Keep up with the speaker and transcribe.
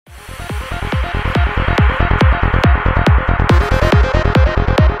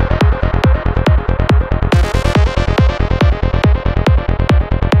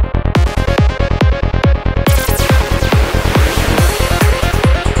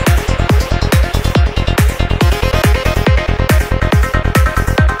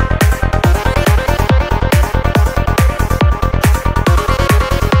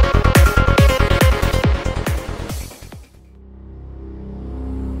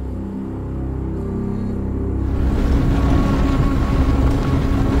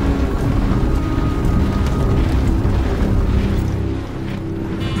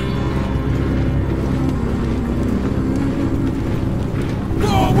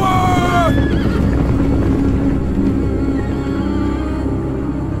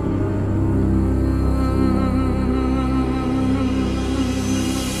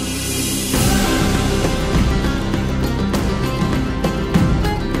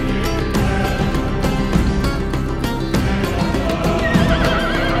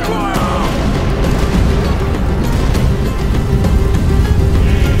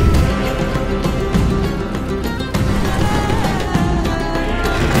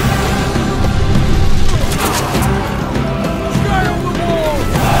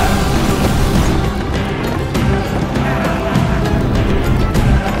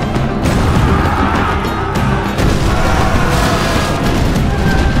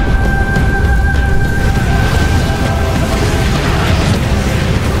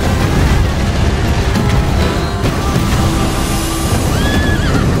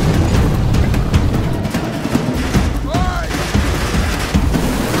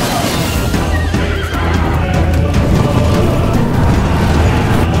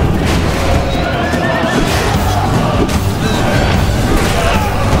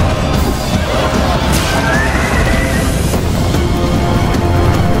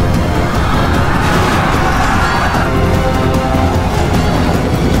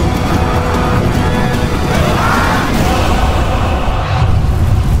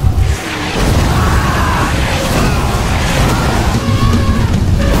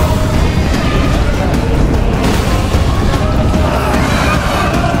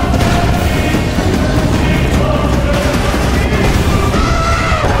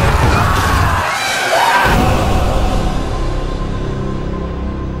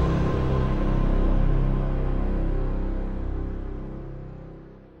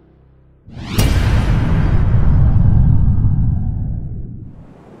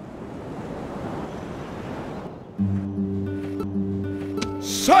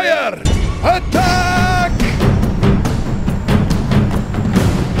Sire! Attack!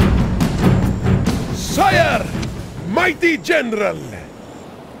 Sire! Mighty General!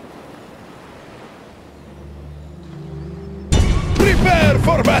 Prepare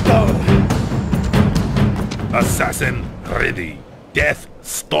for battle! Assassin ready. Death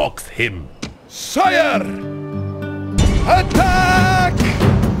stalks him. Sire! Attack!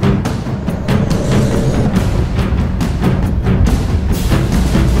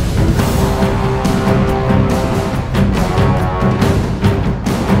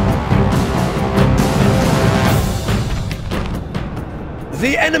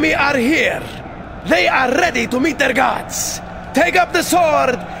 The enemy are here. They are ready to meet their gods. Take up the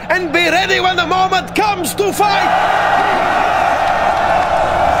sword and be ready when the moment comes to fight!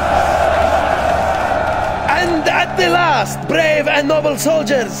 And at the last, brave and noble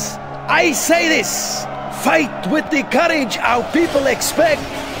soldiers, I say this: fight with the courage our people expect.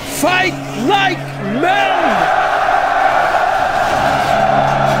 Fight like men!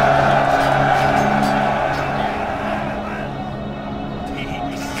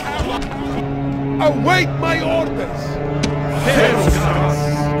 Await my orders!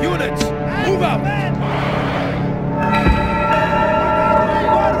 Units, move out!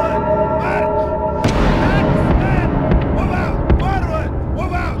 Move out! Forward!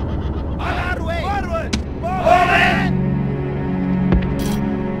 Move out! On our way! Forward! Forward!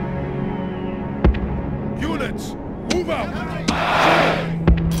 Units, move out!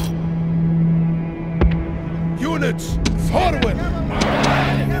 Units, forward!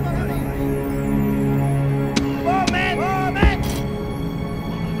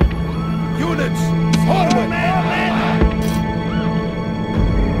 Units, forward!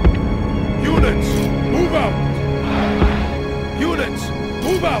 Units, move out! Units,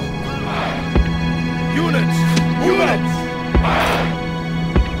 move out! Units, move out!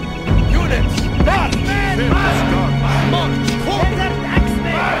 Units, march! March forward! Desert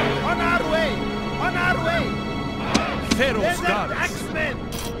Axemen! On our way! On our way! Pharaoh's Desert Axemen!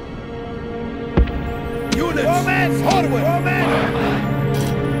 Units, forward!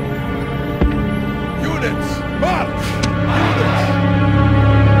 Units, march! Units!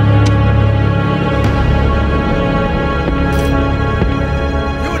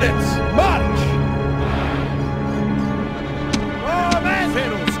 Units, march!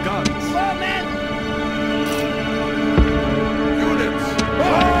 Pharaoh's guns! Units,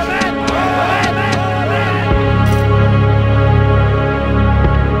 march!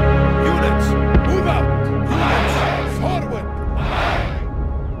 Units, move out! Units, forward!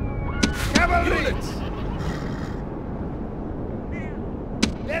 Cavalry! Units!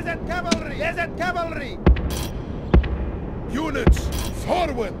 Desert cavalry! Desert cavalry! Units,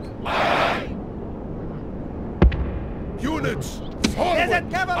 forward! Units, forward! Desert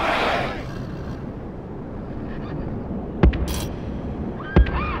cavalry!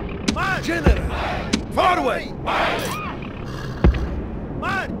 March! General! Forward! March!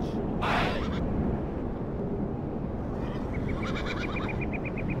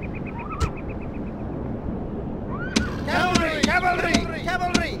 Cavalry! Cavalry!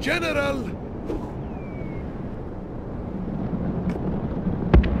 Cavalry! General!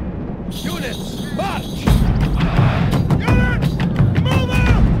 Units, march! Units, move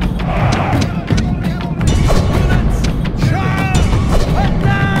out! Units, charge!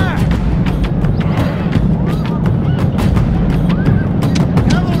 Attack!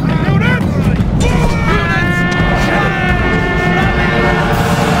 Cavalry! Units, forward! Units, charge!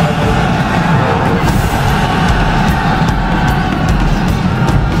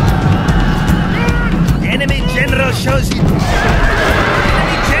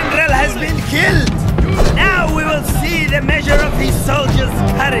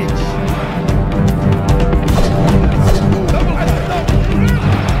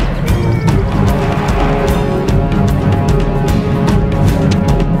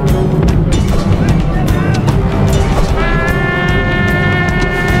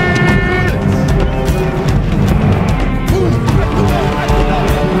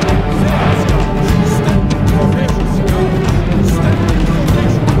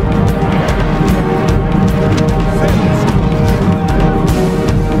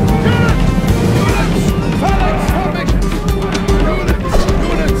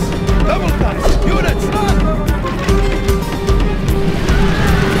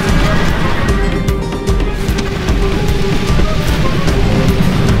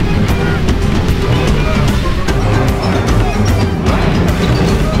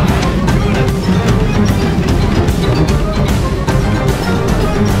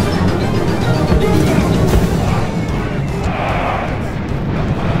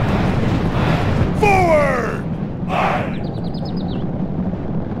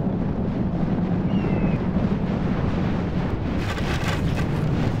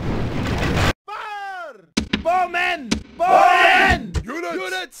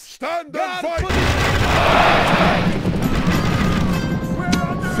 Stand and Guard fight! position!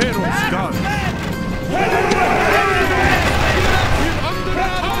 Pharaoh's guard!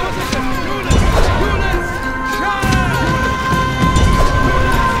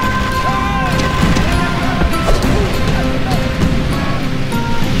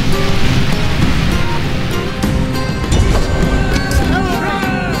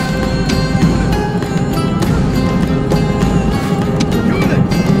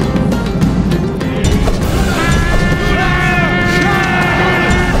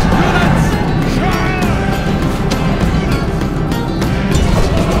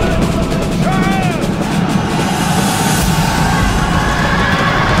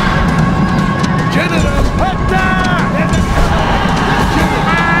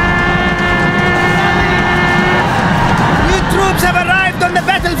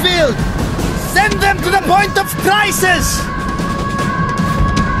 Send them to the point of crisis!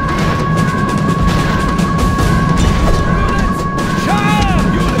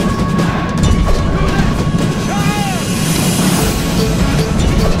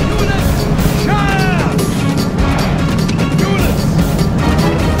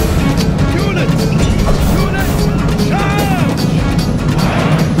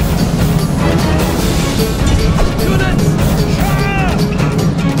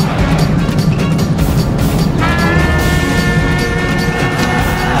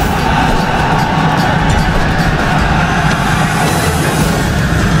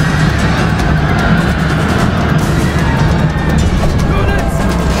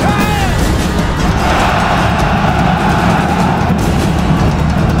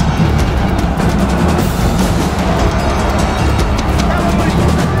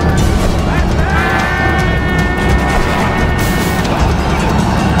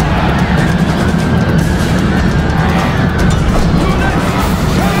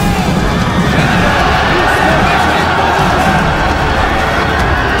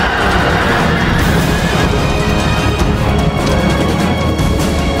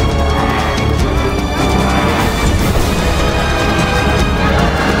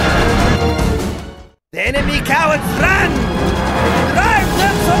 Cowards, run! Drive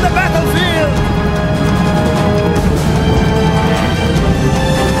them from the battlefield!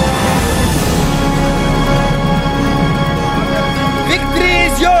 Victory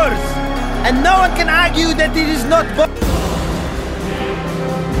is yours! And no one can argue that it is not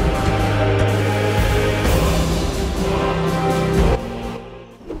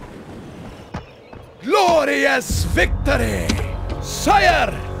Glorious victory!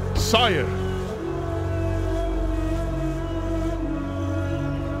 Sire! Sire!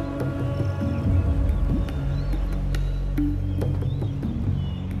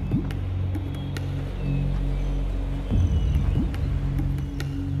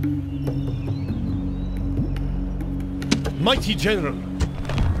 Mighty General!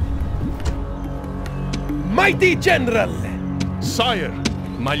 Mighty General! Sire,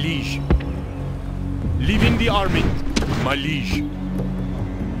 my liege. Leaving the army, my liege.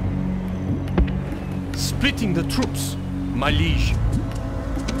 Splitting the troops, my liege.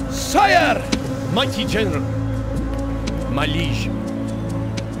 Sire! Mighty General. My liege.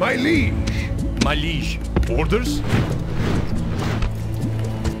 My liege! My liege. Orders?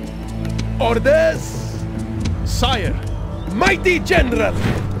 Orders! Sire. Mighty General!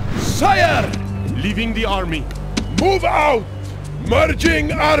 Sire! Leaving the army. Move out!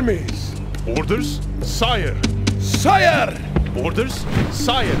 Merging armies! Orders? Sire. Sire! Orders?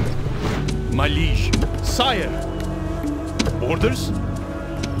 Sire. My liege. Sire. Orders?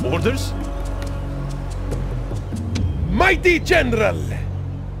 Orders? Mighty General!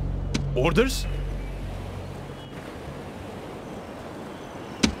 Orders?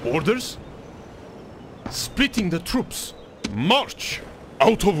 Orders? Splitting the troops. March!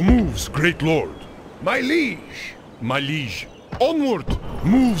 Out of moves, great lord. My liege! My liege. Onward!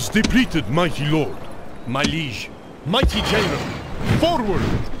 Moves depleted, mighty lord. My liege. Mighty general. Forward!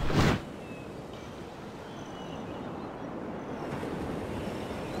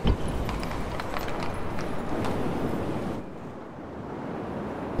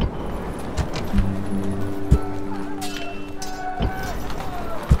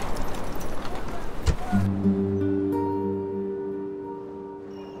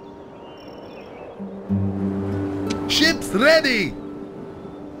 Ships ready!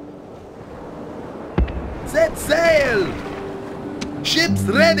 Set sail! Ships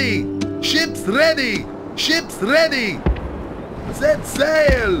ready! Ships ready! Ships ready! Set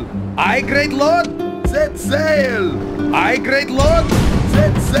sail! Aye, great lord! Set sail! Aye, great lord!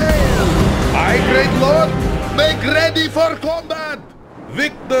 Set sail! Aye, great lord! Make ready for combat!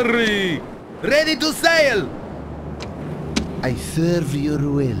 Victory! Ready to sail! I serve your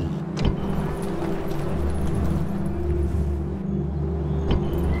will.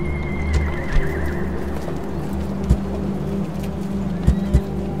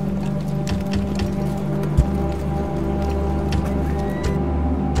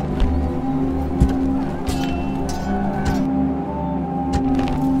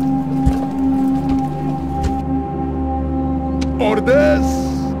 Orders!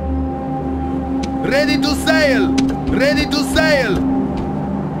 Ready to sail! Ready to sail!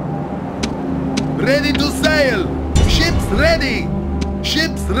 Ready to sail! Ships ready!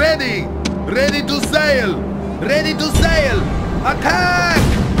 Ships ready! Ready to sail! Ready to sail! Attack!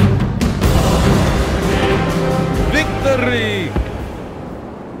 Victory!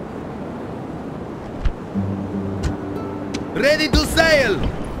 Ready to sail!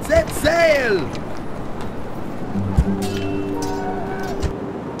 Set sail!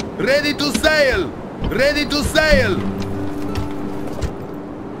 Ready to sail! Ready to sail!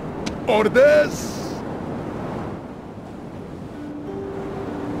 Orders!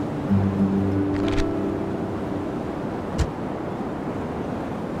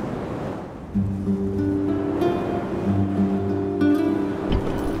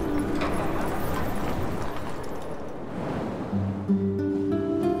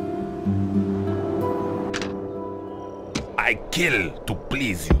 I kill to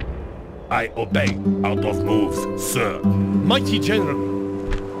please you. I obey out of moves, sir. Mighty General!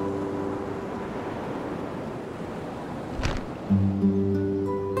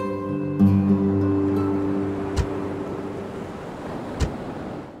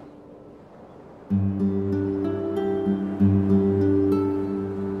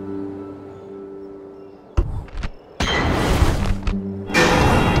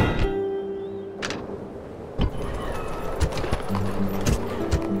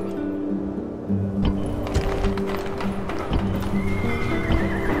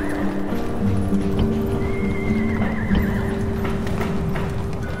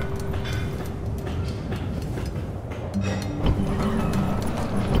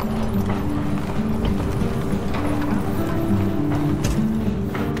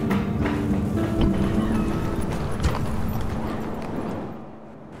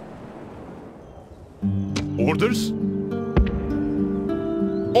 Orders?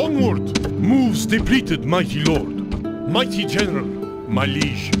 Onward! Moves depleted, mighty lord. Mighty general, my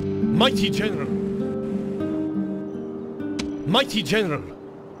liege. Mighty general. Mighty general.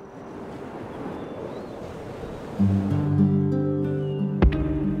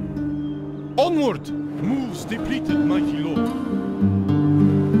 Onward! Moves depleted, mighty lord.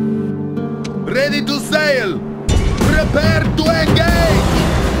 Ready to sail! Prepare to engage!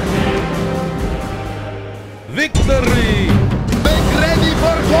 Victory! Make ready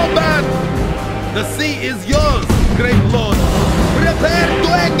for combat! The sea is yours, great lord! Prepare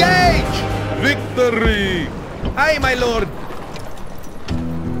to engage! Victory! Aye, my lord!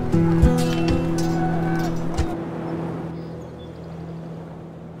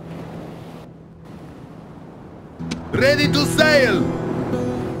 Ready to sail!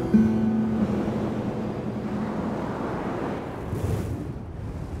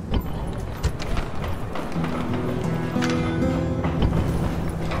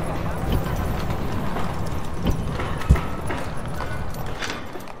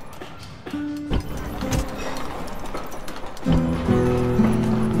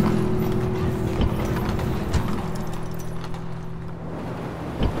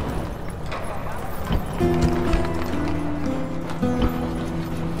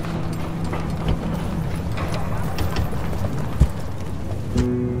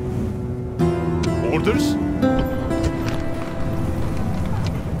 Orders?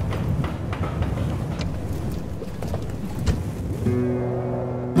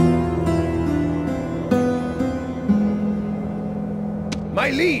 My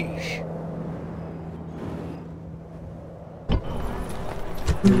liege!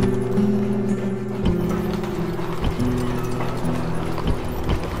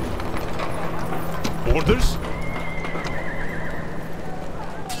 Orders?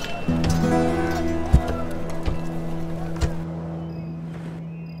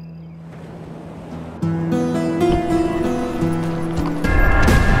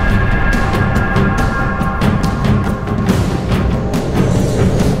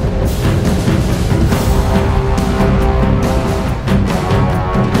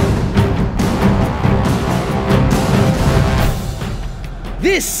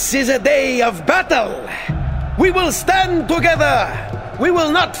 This is a day of battle! We will stand together! We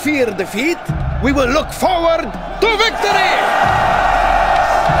will not fear defeat! We will look forward to victory!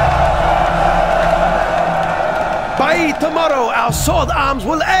 By tomorrow, our sword arms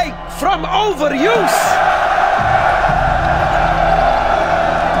will ache from overuse!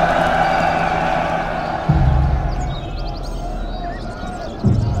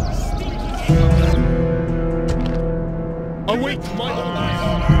 Await my orders!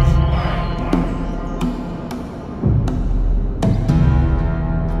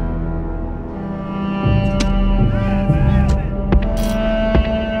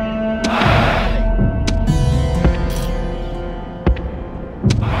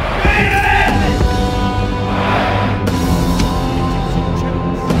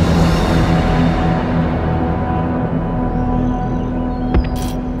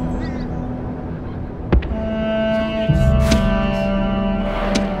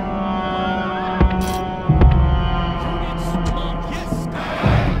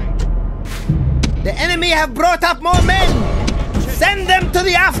 Have brought up more men! Send them to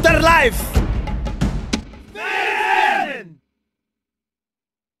the afterlife!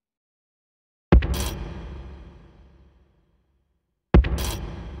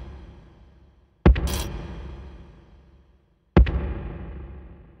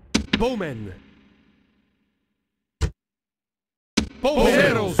 Bowmen! Bowmen!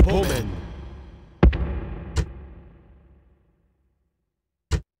 Arrows, bowmen!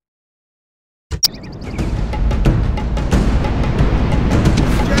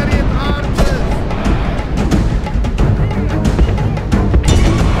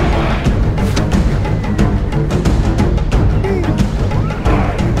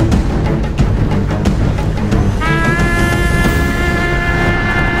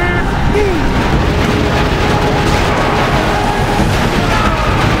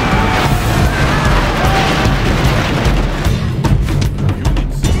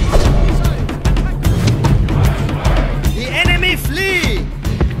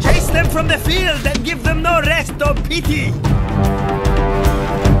 Pity!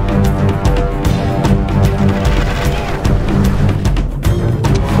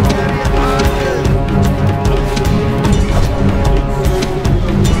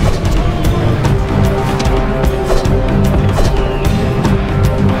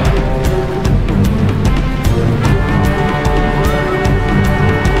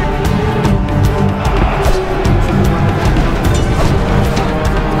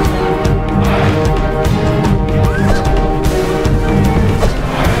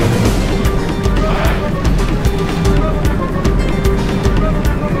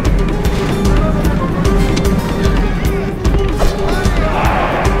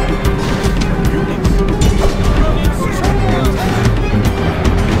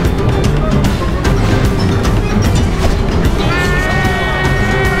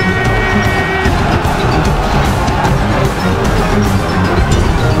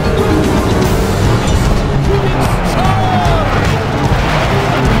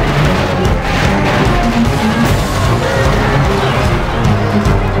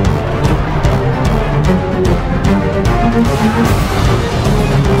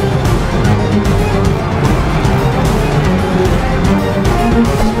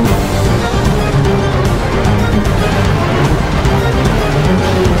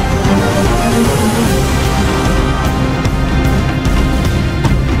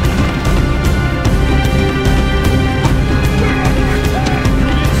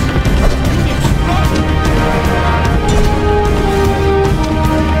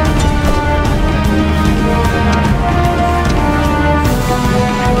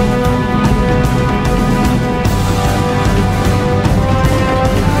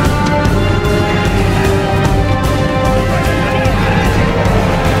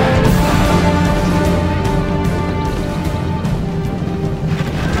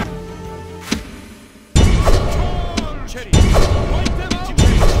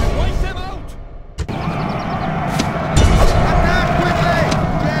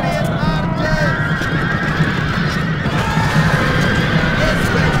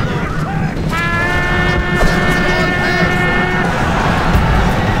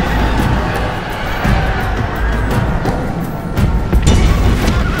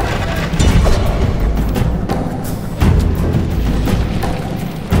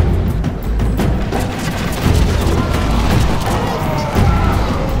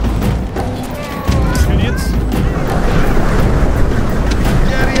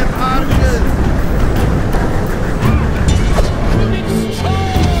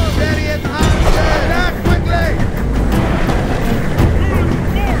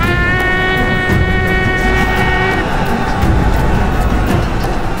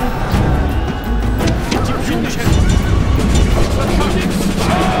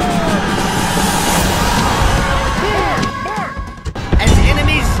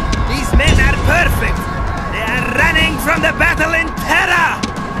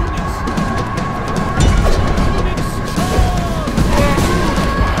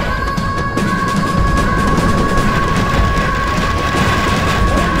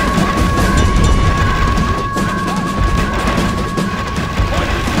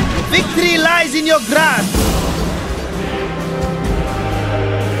 Volgograd!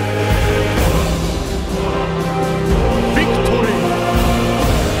 Victory!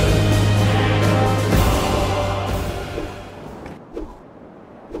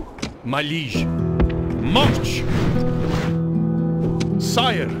 My liege, march!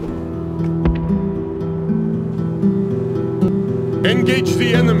 Sire! Engage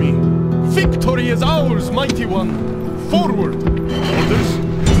the enemy! Victory is ours, mighty one! Forward!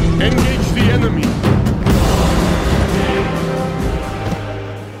 Orders! Engage the enemy!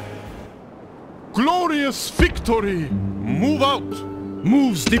 Glorious victory! Move out!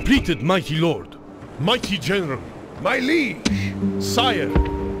 Moves depleted, mighty lord! Mighty general! My liege! Sire!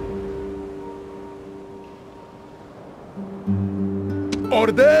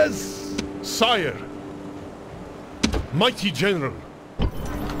 Orders! Sire! Mighty general!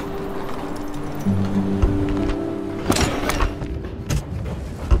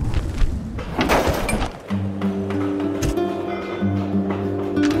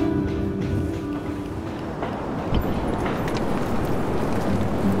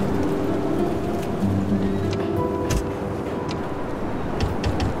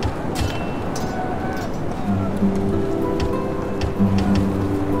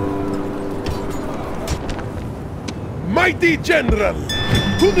 Mighty General!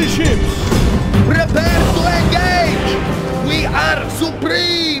 To the ships! Prepare to engage! We are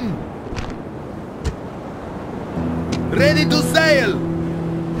supreme! Ready to sail!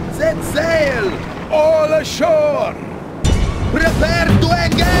 Set sail! All ashore! Prepare to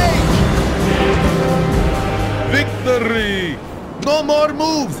engage! Victory! No more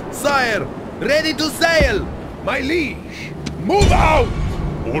moves, sire! Ready to sail! My liege, move out!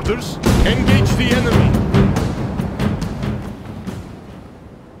 Orders? Engage the enemy!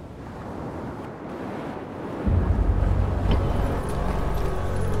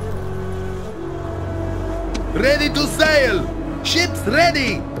 Ready to sail! Ships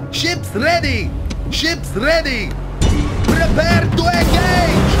ready! Ships ready! Ships ready! Prepare to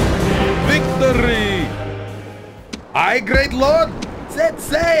engage! Victory! Aye, great lord! Set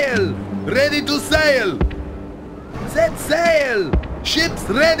sail! Ready to sail! Set sail! Ships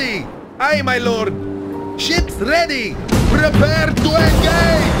ready! Aye, my lord! Ships ready! Prepare to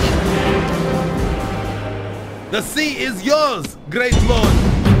engage! The sea is yours, great lord!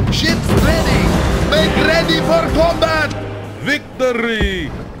 Ships ready! Make ready for combat!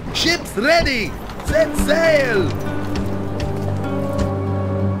 Victory! Ships ready! Set sail!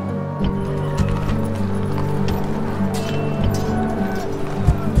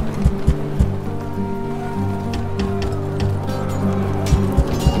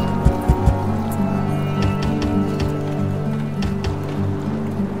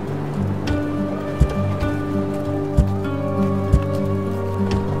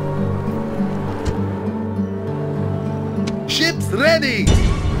 Ships ready!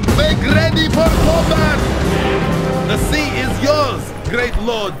 Make ready for combat! The sea is yours, great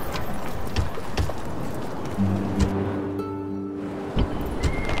lord!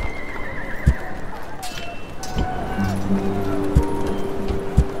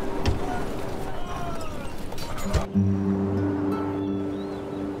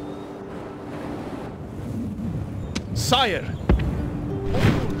 Sire!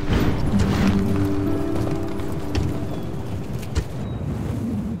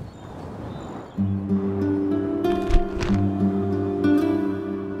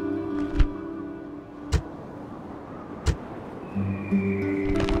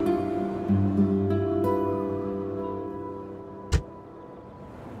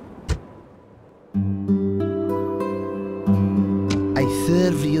 I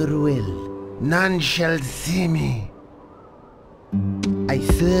serve your will. None shall see me. I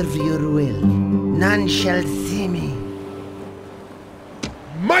serve your will. None shall see me.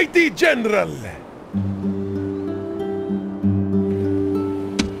 Mighty General!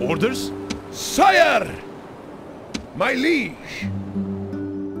 Orders? Sire! My liege!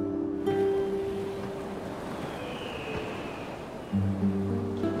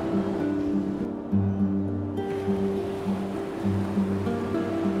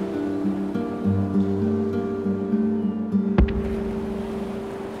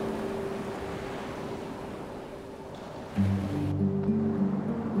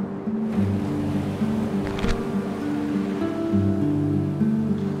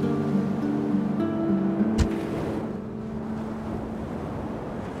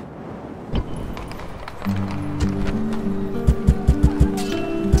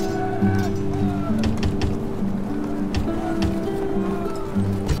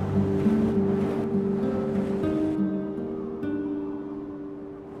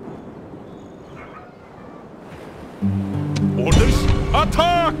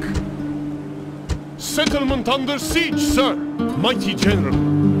 settlement under siege, sir! Mighty General!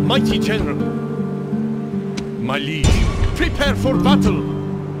 Mighty General! My liege, prepare for battle!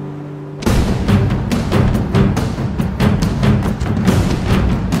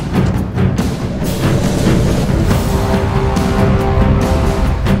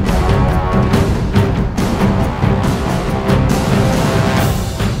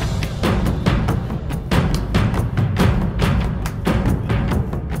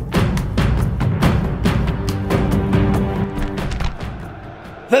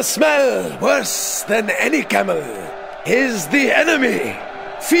 The smell, worse than any camel, is the enemy.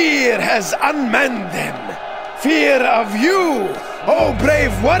 Fear has unmanned them. Fear of you, oh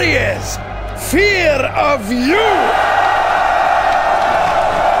brave warriors! Fear of you!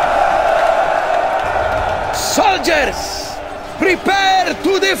 Soldiers, prepare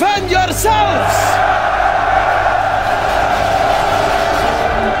to defend yourselves!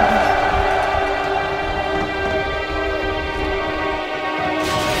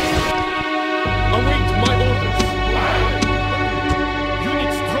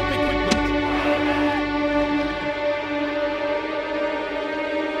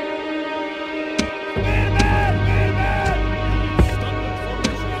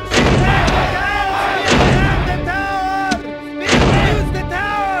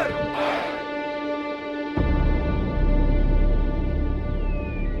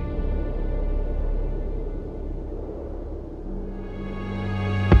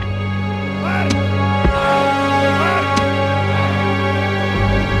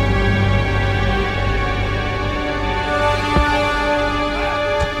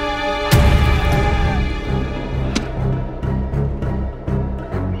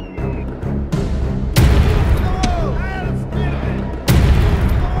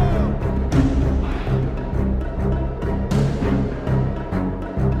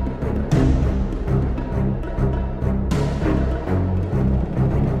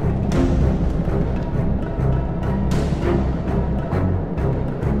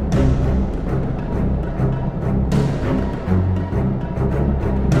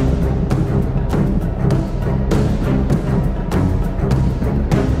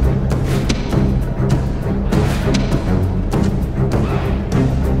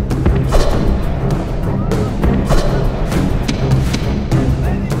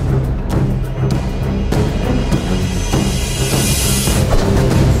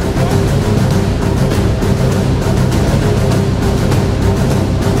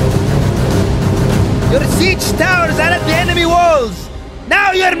 Siege towers are at the enemy walls!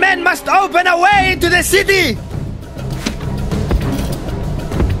 Now your men must open a way into the city!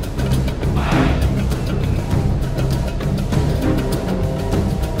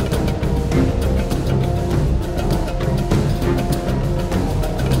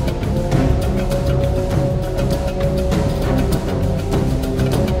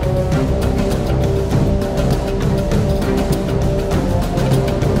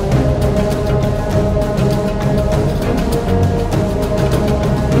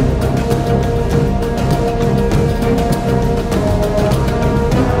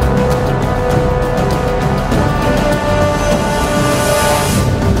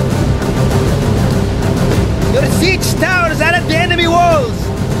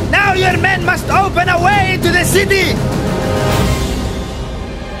 Your men must open a way into the city!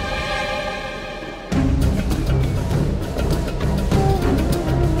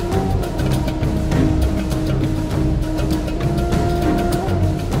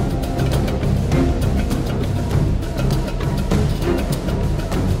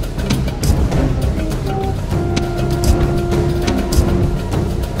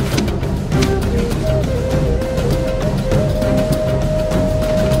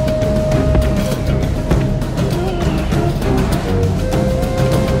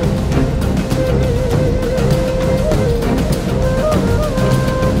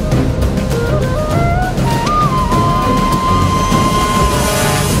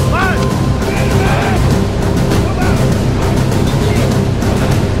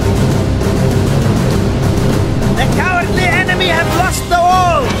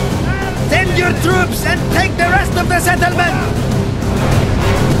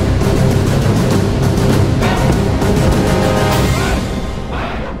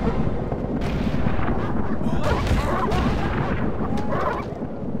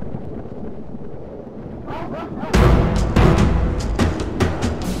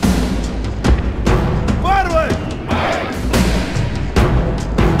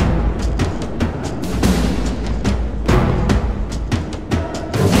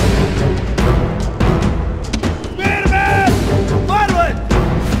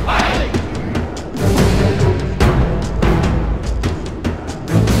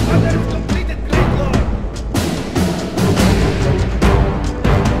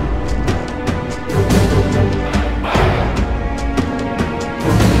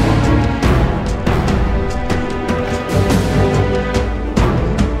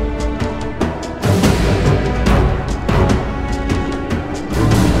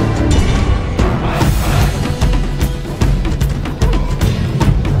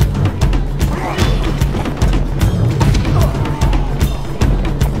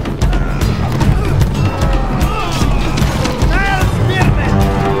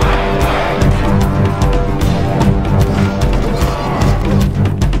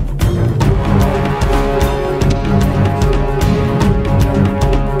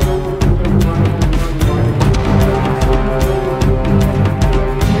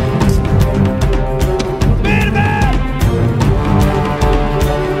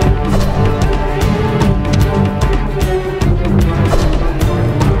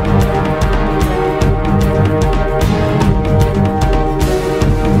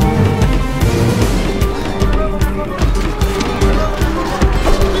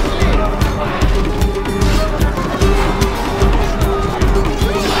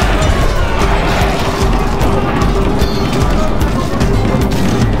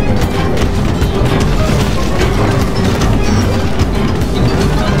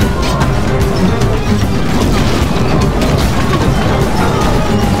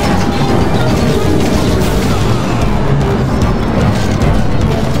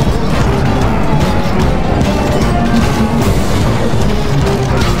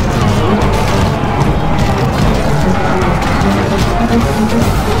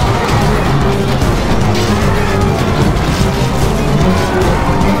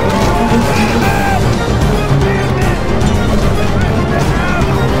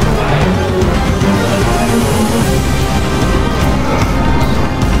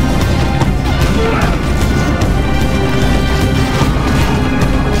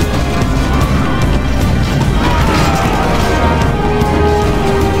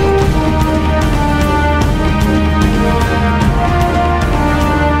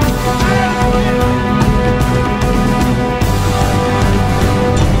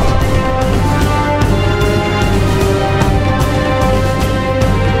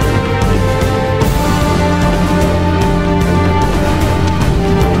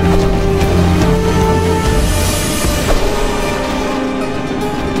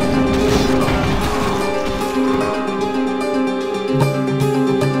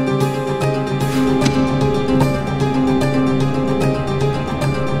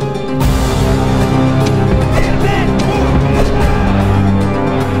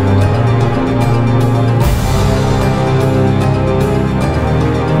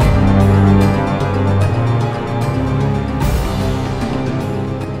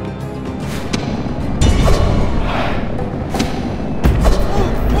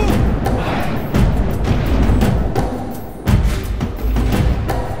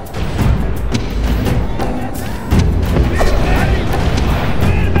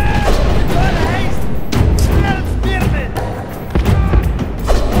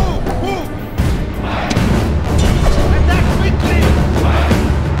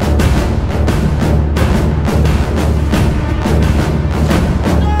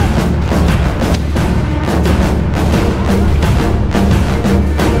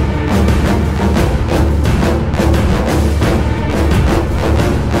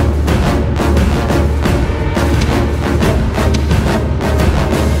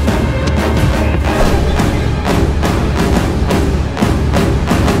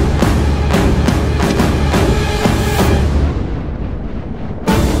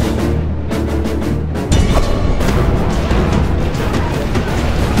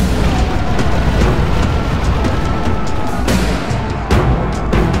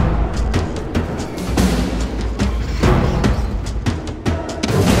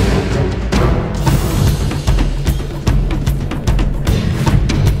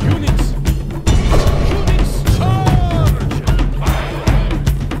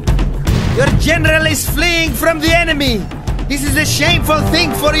 general is fleeing from the enemy. This is a shameful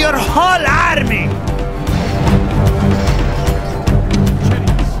thing for your whole army.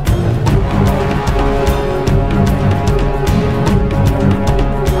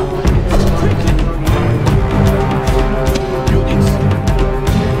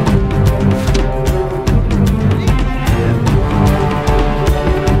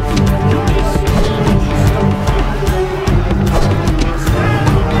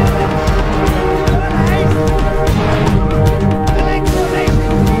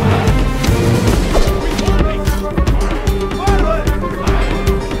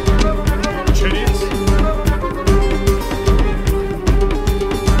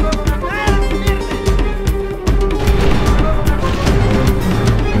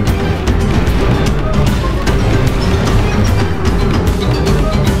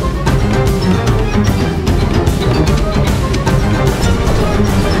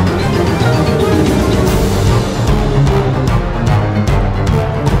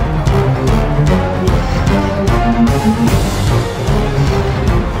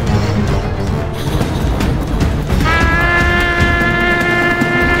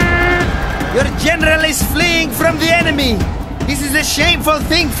 Is fleeing from the enemy. This is a shameful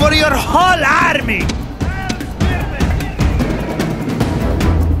thing for your whole army.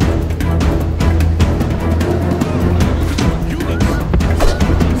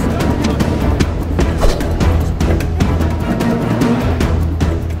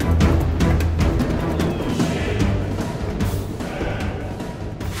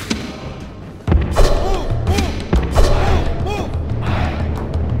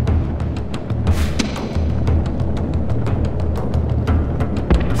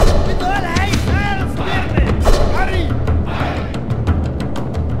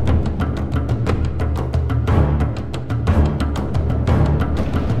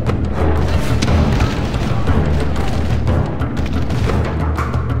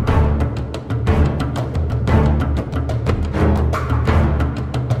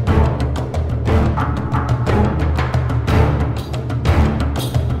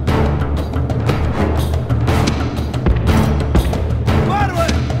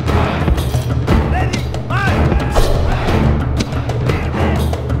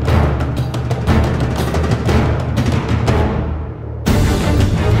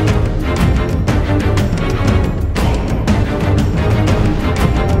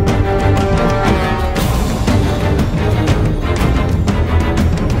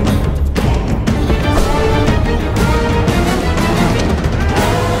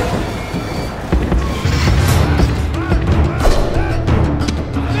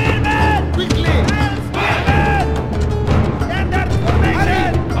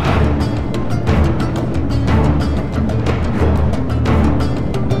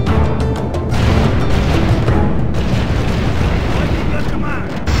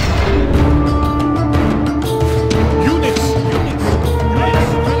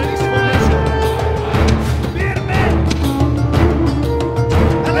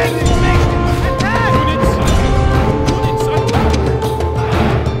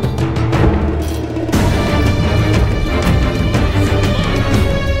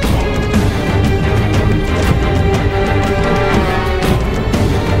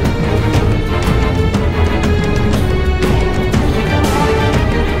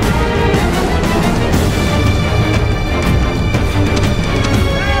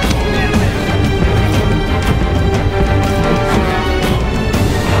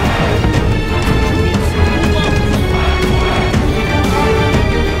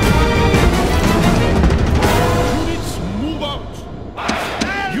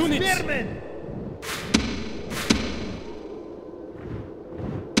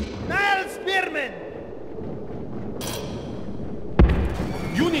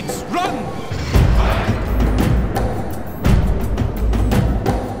 Units, run!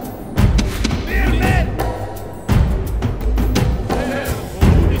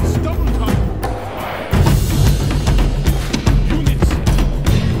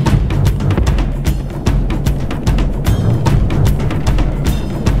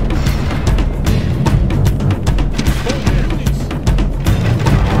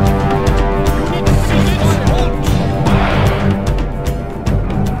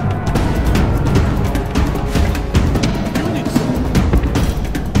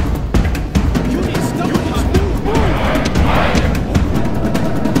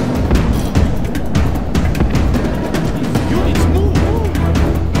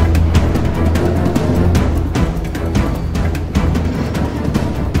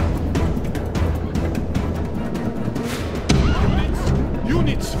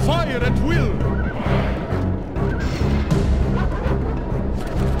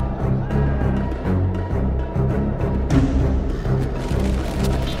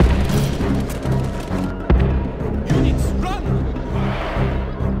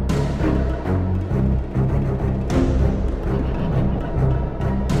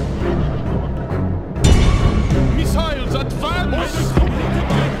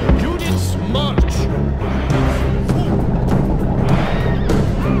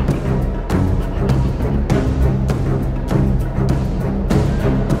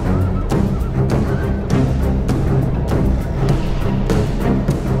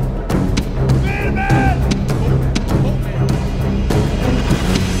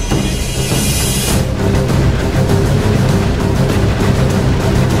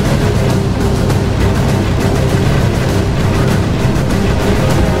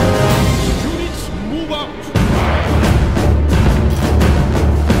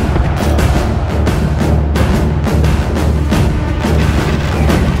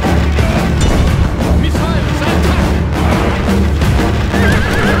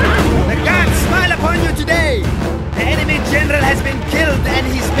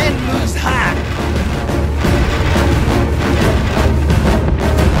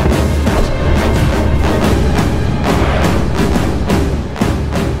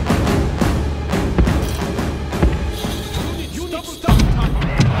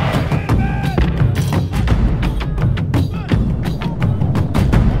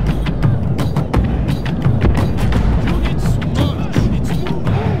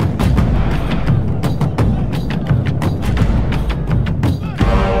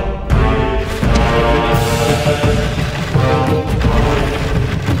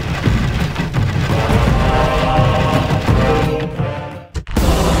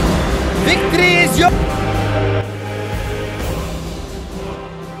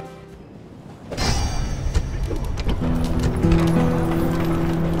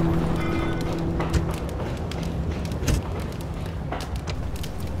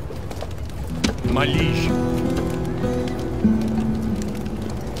 My liege.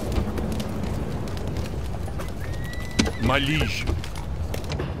 My liege.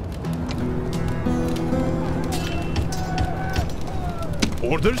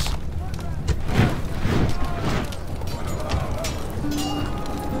 Orders?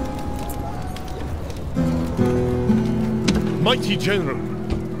 Mighty General.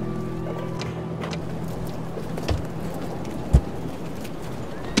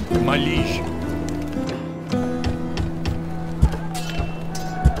 My liege.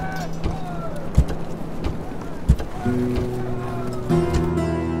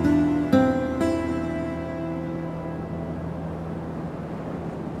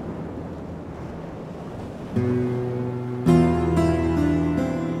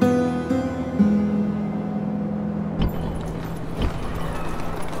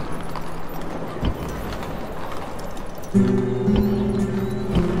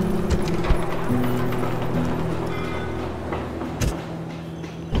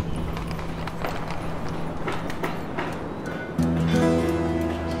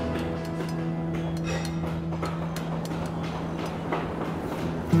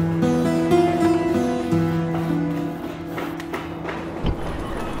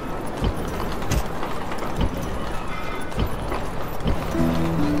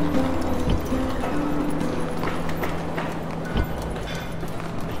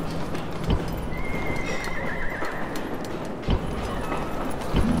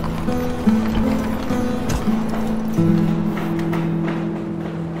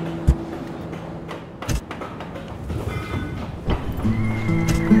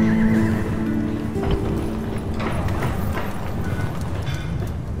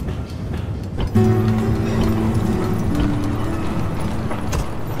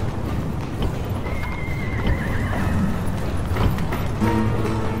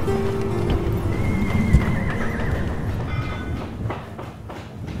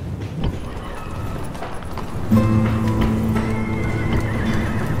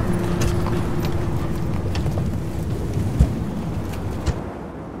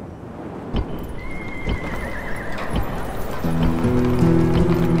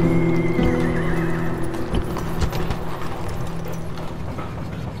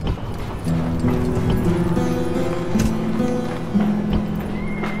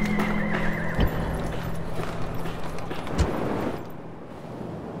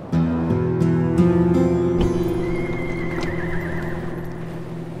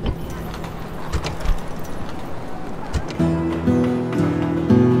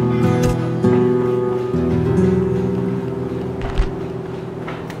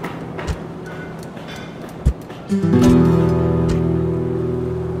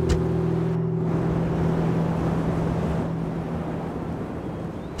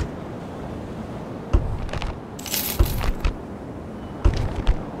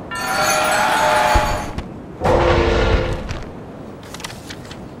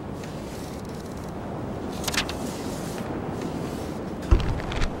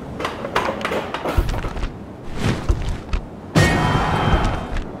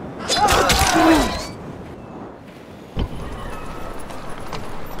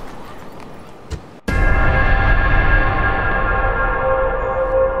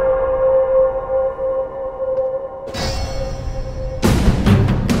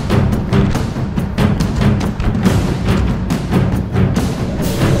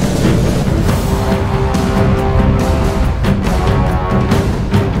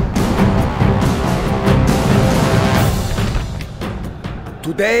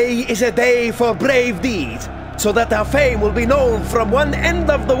 Today is a day for brave deeds, so that our fame will be known from one end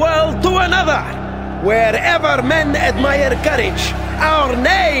of the world to another. Wherever men admire courage, our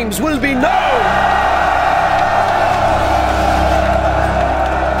names will be known.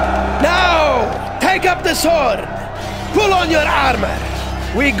 Now, take up the sword, pull on your armor.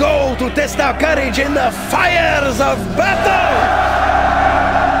 We go to test our courage in the fires of battle!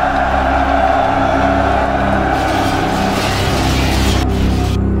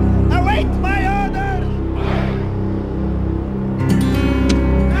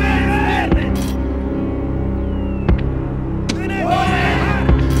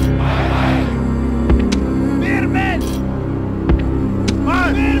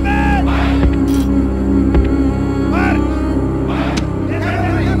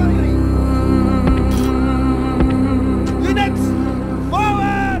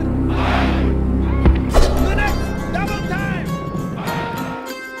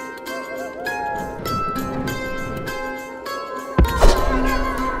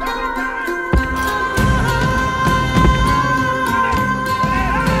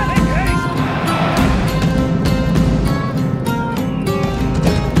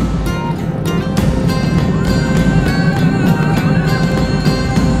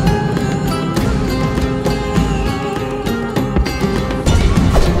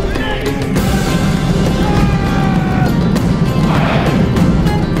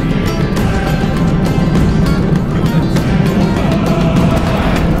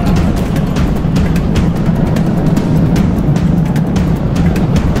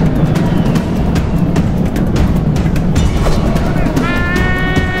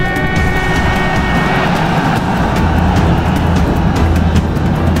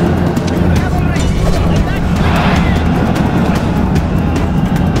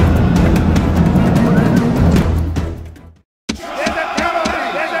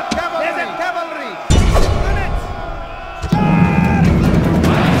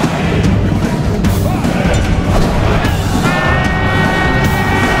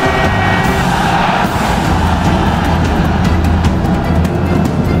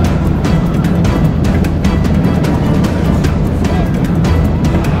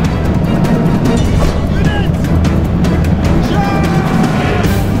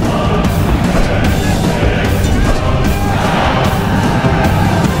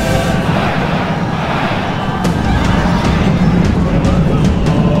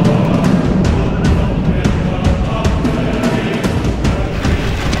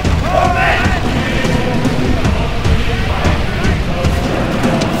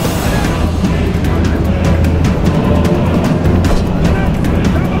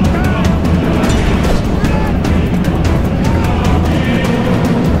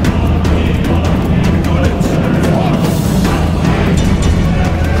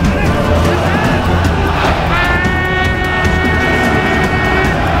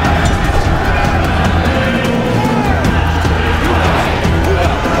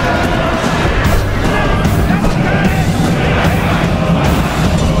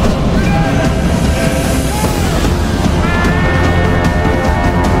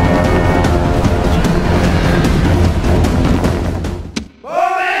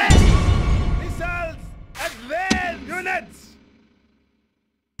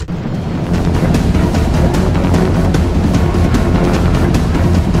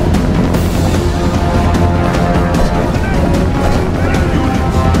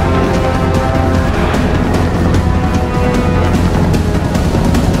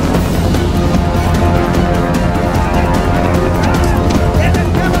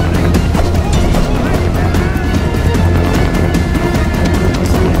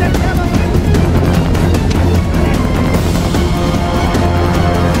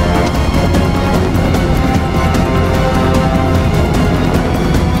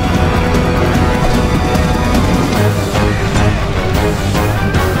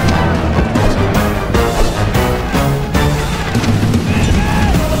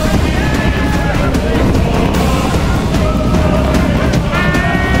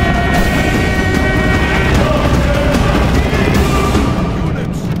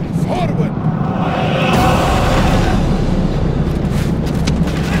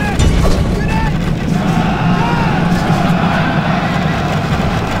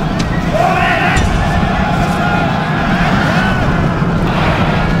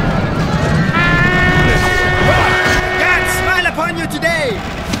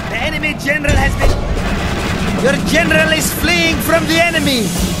 enemy!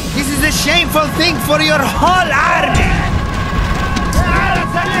 This is a shameful thing for your whole army!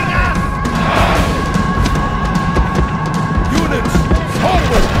 Units,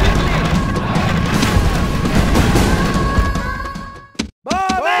 forward!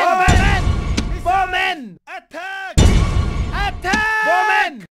 Bowmen! Bowmen! Attack! Attack!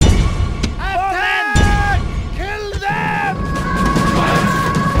 Bowmen! Attack! Kill them!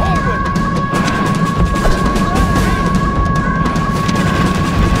 Forward!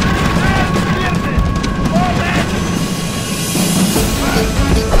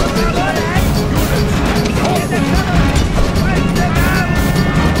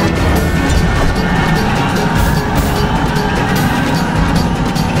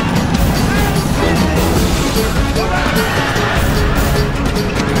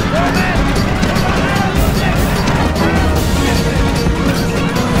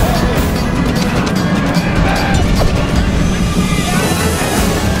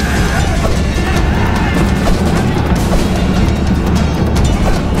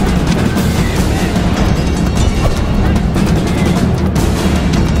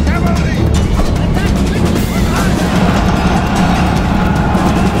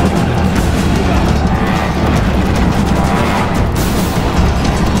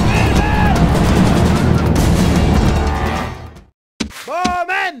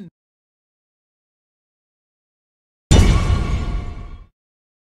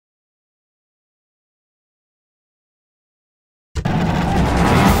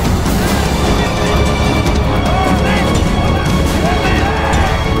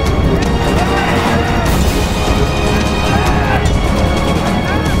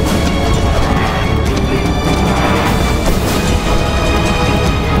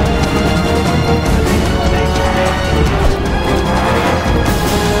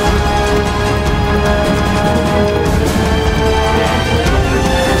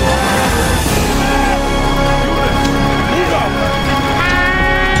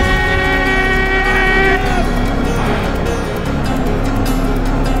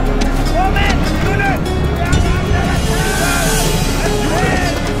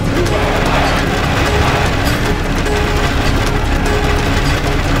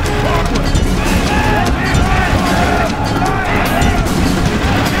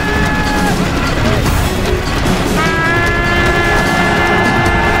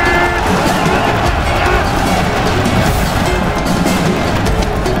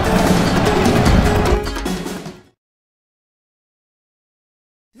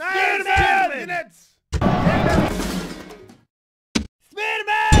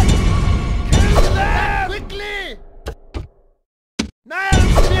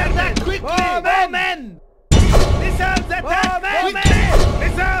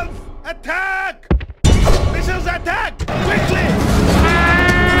 Attack! Missiles attack! Quickly!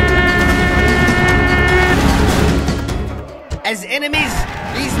 As enemies,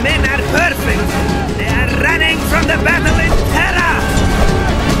 these men are perfect. They are running from the battle in terror!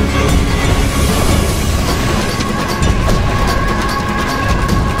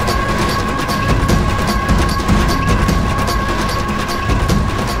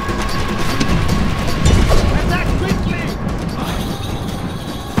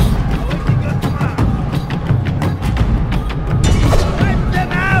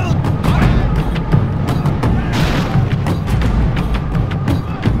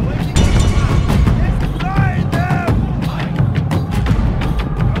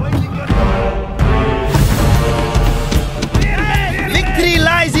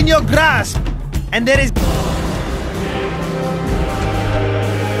 Your grasp, and there is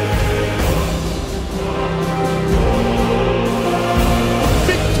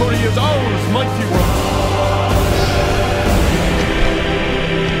Victory is ours, mighty one.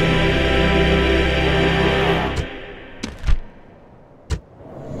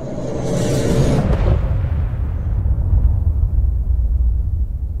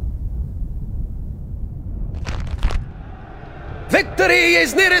 Victory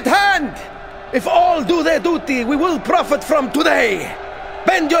is near at hand! If all do their duty, we will profit from today!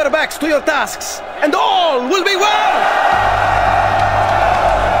 Bend your backs to your tasks, and all will be well!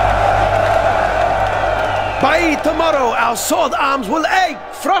 By tomorrow, our sword arms will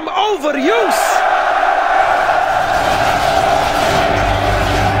ache from overuse!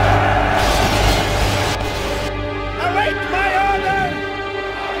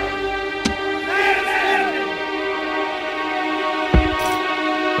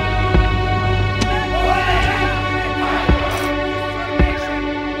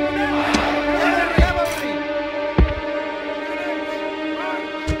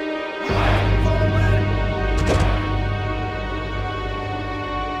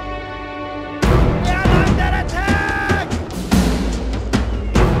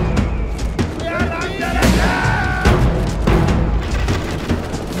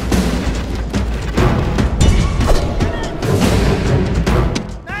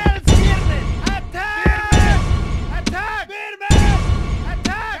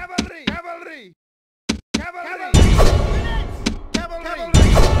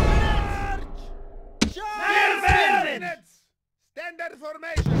 their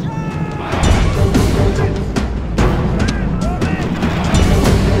formation!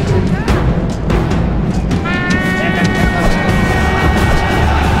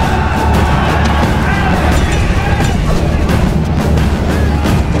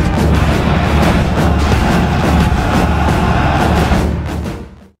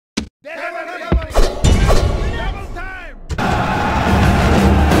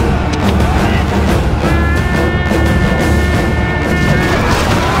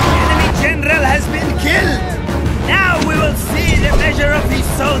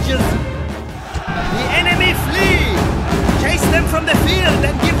 Soldiers! The enemy flee! Chase them from the field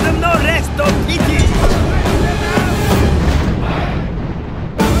and give them no rest or pity!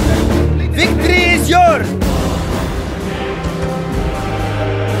 Victory is yours!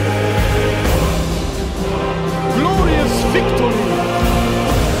 Glorious victory!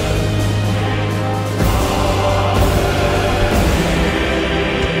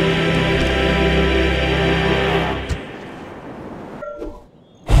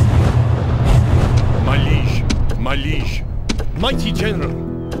 My liege, mighty general.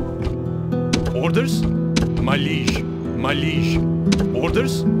 Orders? My liege,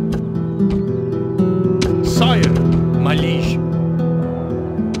 orders? Sire, my liege.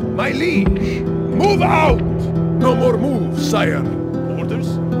 My liege, move out! No more moves, sire.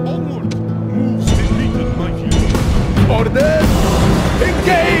 Orders? Onward! Moves defeated, mighty lord. Orders!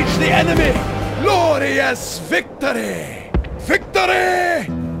 Engage the enemy! Glorious victory! Victory!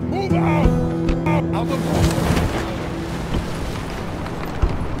 Move out! Out of the...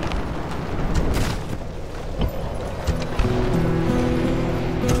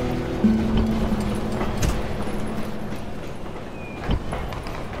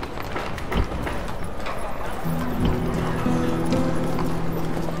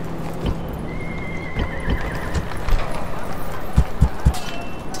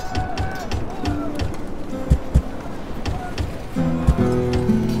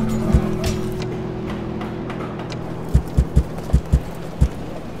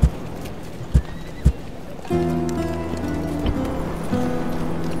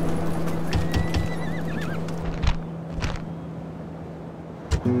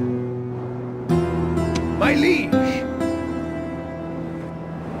 My liege!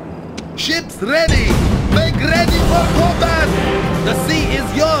 Ships ready! Make ready for combat! The sea is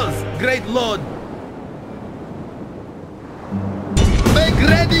yours, great lord! Make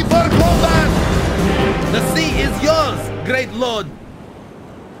ready for combat! The sea is yours, great lord!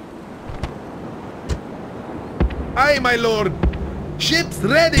 Aye, my lord! Ships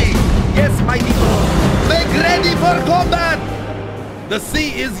ready! Yes, mighty lord! Make ready for combat! The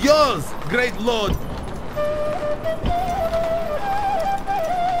sea is yours, great lord!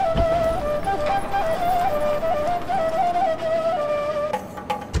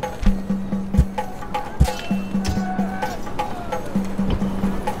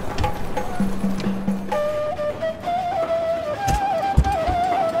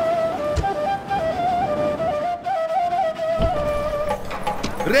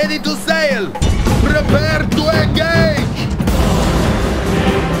 Ready to sail! Prepare to engage!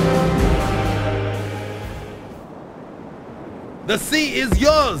 The sea is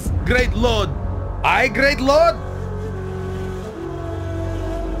yours, great lord! Aye, great lord?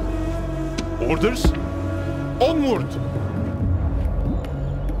 Orders? Onward!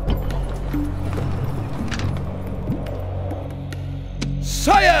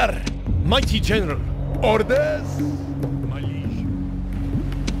 Sire! Mighty general! Orders?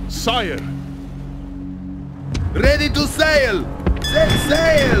 Sire! Ready to sail! Set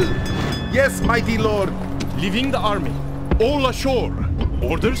sail! Yes, mighty lord! Leaving the army. All ashore.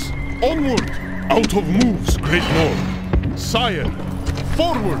 Orders? Onward! Out of moves, great lord. Sire!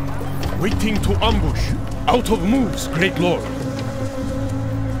 Forward! Waiting to ambush. Out of moves, great lord.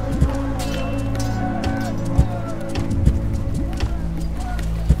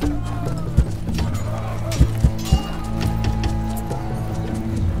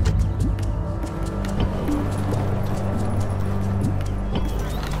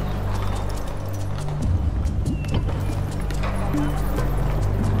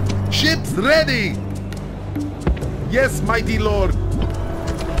 Ships ready! Yes, mighty lord!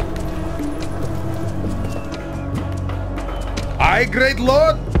 Aye, great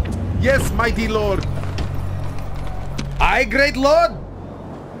lord! Yes, mighty lord! Aye, great lord!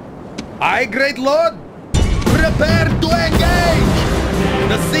 Aye, great lord! Prepare to engage!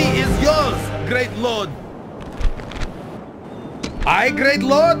 The sea is yours, great lord! Aye, great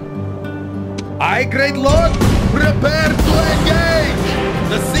lord! Aye, great lord! Prepare to engage!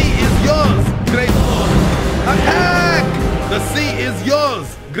 The sea is yours, great lord! Attack! The sea is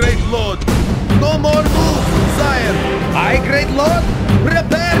yours, great lord. No more moves, sire. Aye, great lord.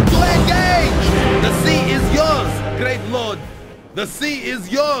 Prepare to engage. The sea is yours, great lord. The sea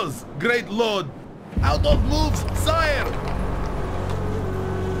is yours, great lord. Out of moves, sire.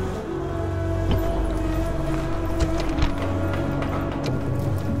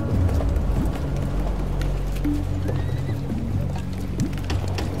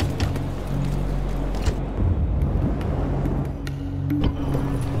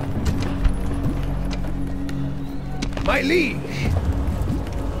 My liege!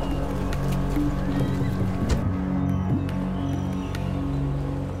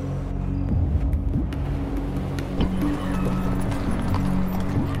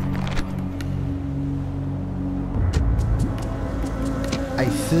 I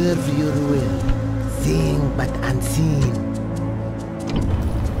serve your will, seeing but unseen.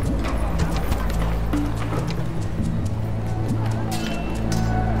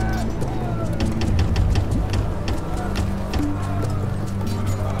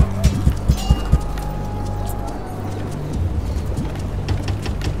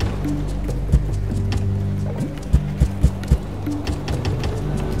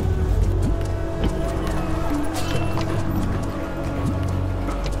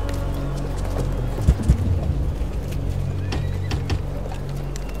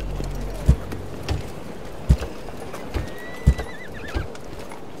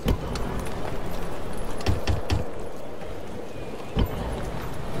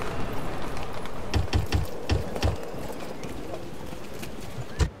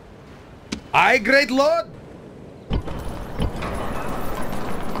 Aye, great lord.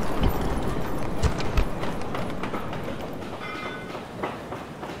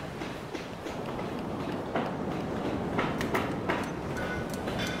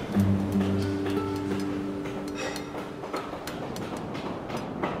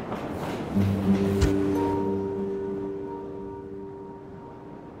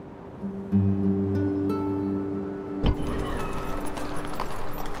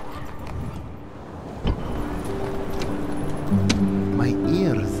 My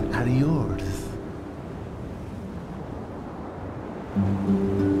ears are yours.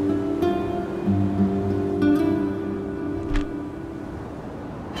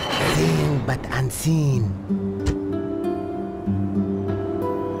 Seeing but unseen.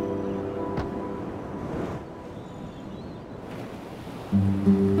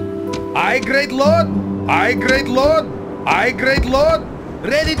 Aye, great lord. Aye, great lord. Aye, great lord.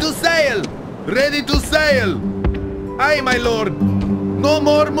 Ready to sail. Ready to sail. Aye, my lord. No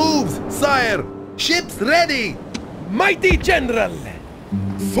more moves, sire. Ships ready. Mighty General!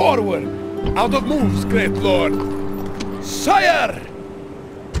 Forward! Out of moves, great lord. Sire!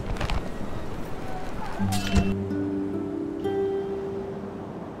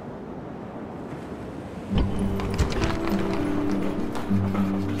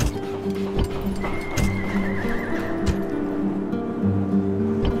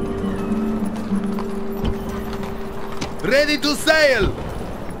 Ready to sail.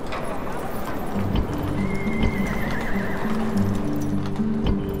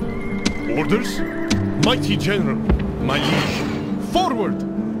 Orders? Mighty general, my liege. Forward!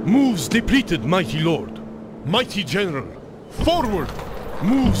 Moves depleted, mighty lord. Mighty general. Forward!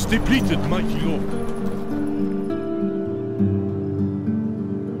 Moves depleted, mighty lord.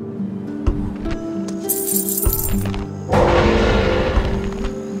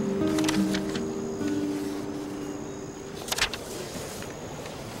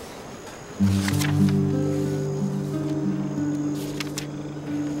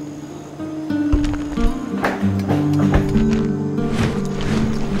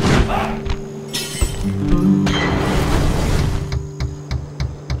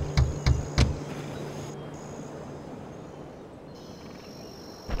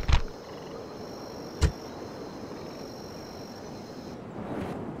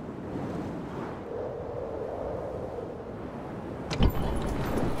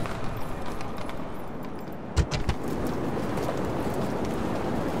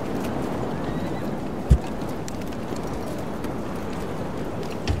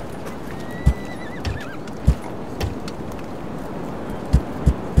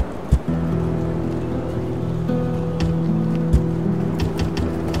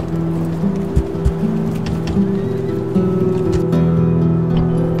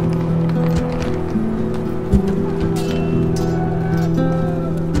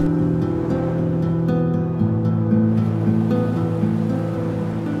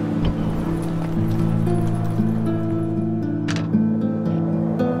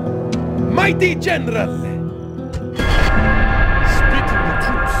 Mighty General!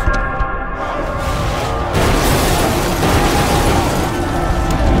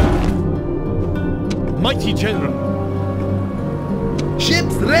 Mighty General.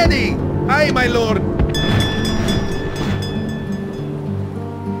 Ships ready! Aye, my lord!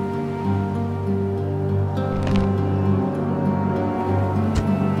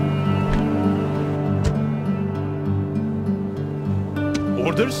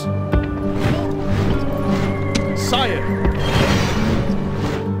 Orders? Sire!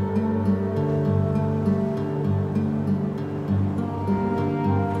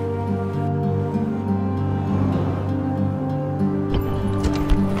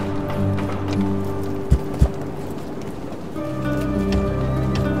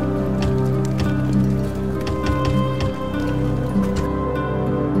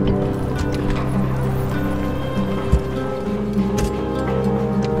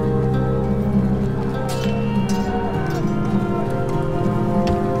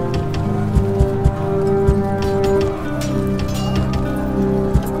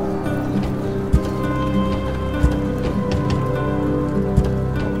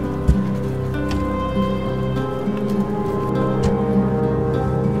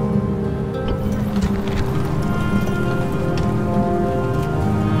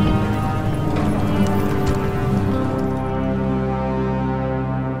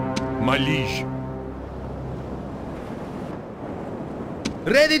 My liege.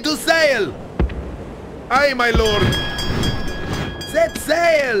 Ready to sail! Aye, my lord! Set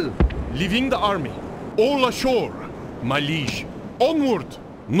sail! Leaving the army. All ashore. My liege. Onward.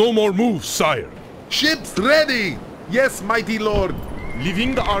 No more moves, sire. Ships ready! Yes, mighty lord!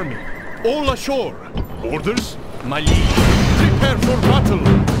 Leaving the army. All ashore. Orders? My liege. Prepare for battle.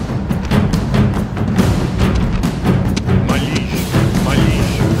 My liege. My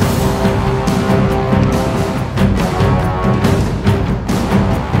liege.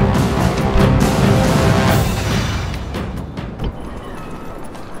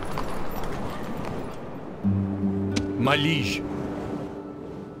 My liege.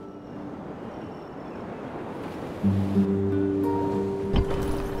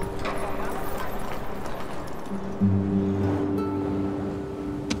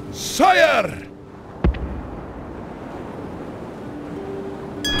 Sire!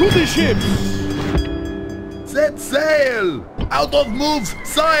 To the ships! Set sail! Out of moves,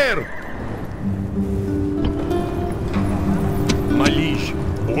 sire! My liege.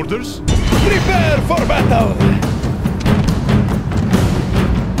 Orders? Prepare for battle!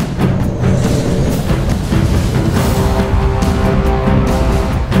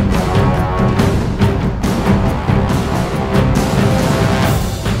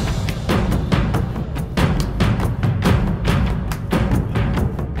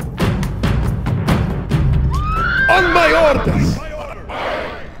 On my orders!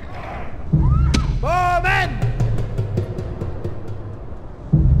 Bowmen!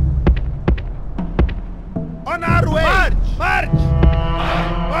 On our way! March! March!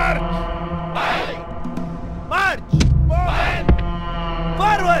 March! March! Bowmen!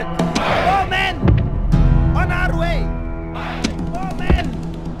 Forward! Bowmen! On our way! Bowmen!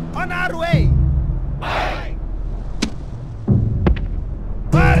 On our way!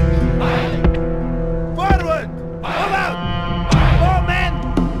 March! Forward! Move out! Bowmen!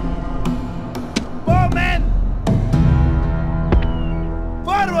 Bowmen!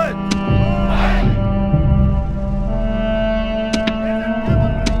 Forward!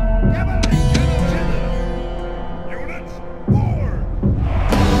 Cavalry! Units, forward!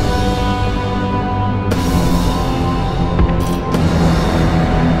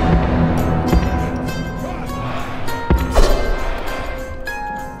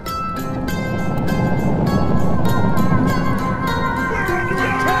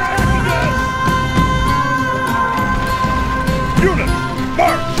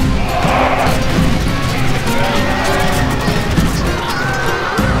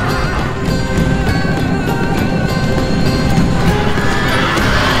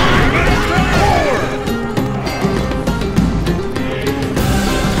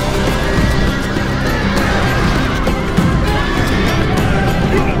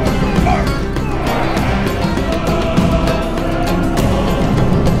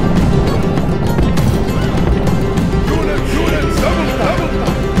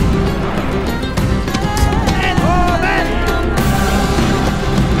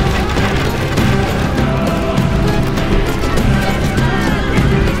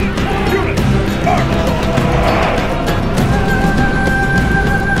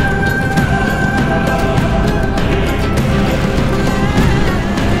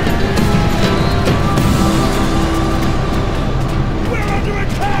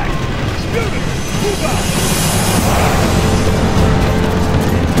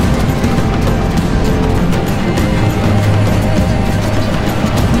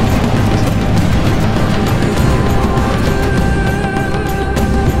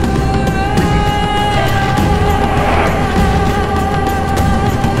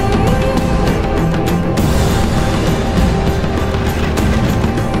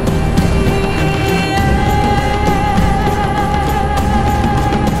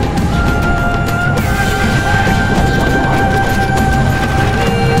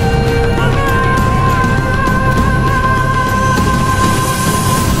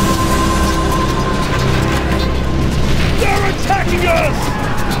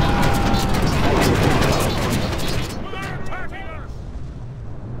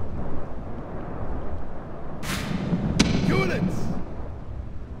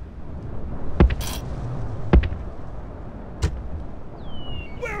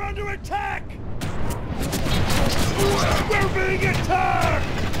 under attack! We're being attacked!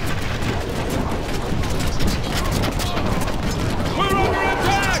 We're under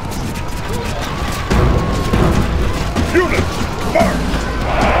attack! Units, march!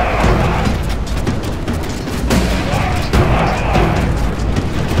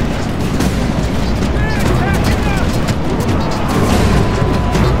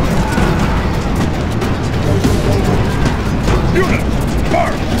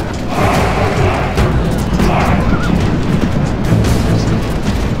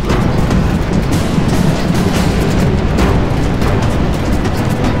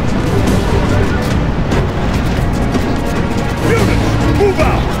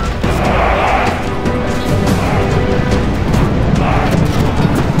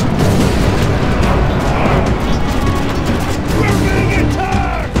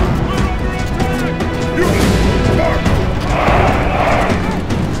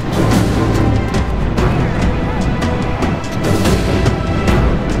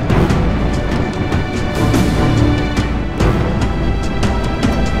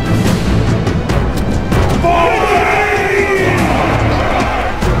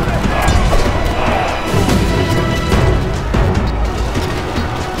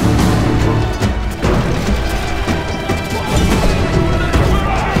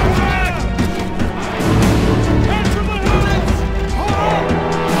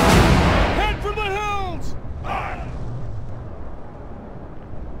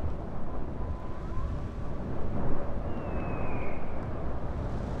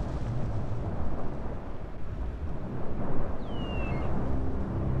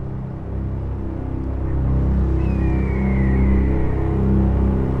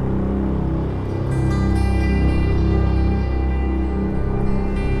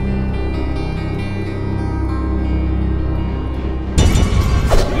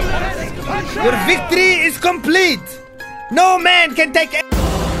 Your victory is complete! No man can take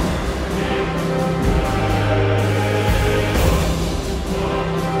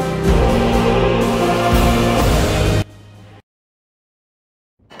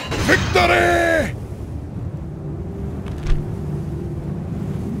Victory!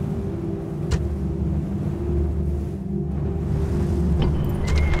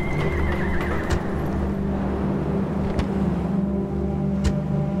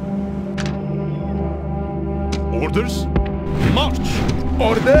 Orders? March!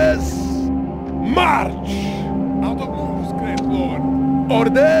 Orders! March! Out of moves, great lord.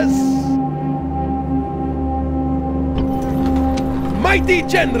 Orders! Mighty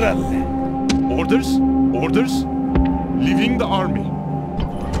General! Orders? Orders? Leaving the army.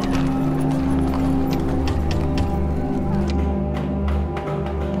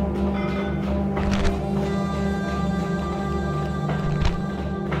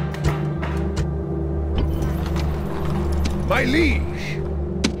 My liege!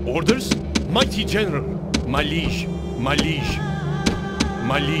 Orders? Mighty General. My liege. My liege.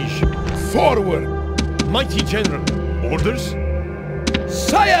 My liege. Forward! Mighty General. Orders?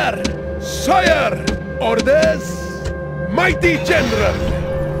 Sire! Sire! Orders! Mighty General!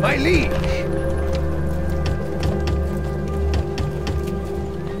 My liege!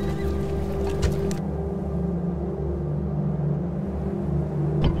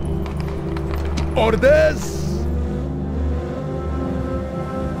 Orders!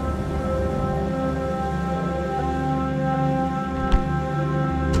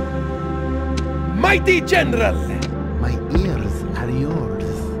 Mighty General! My ears are yours,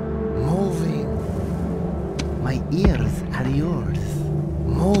 moving. My ears are yours,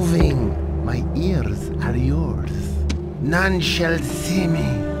 moving. My ears are yours. None shall see me.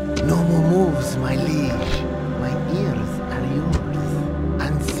 No more moves, my liege. My ears are yours,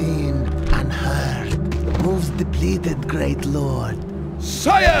 unseen, unheard. Moves depleted, great lord.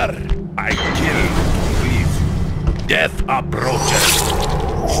 Sire! I kill, please. Death approaches.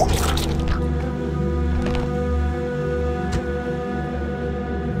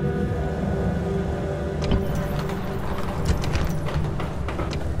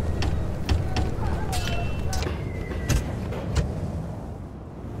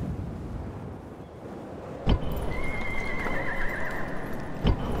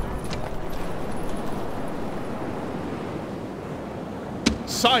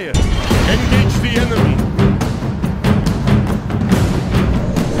 Sire, engage the enemy.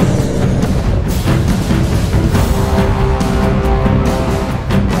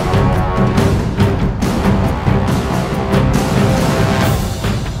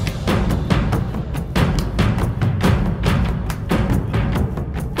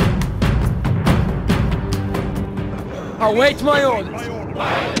 Await my orders.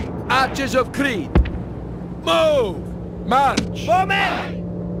 Archers of Creed. Move! March! Four men!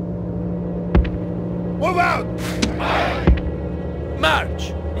 Move out!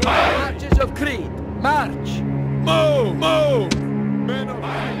 March! Archers of Creed. March! Move! Move! Men of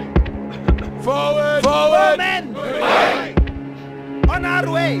Forward! Four Forward! men! On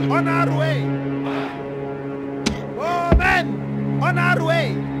our way! On our way! Four men! On our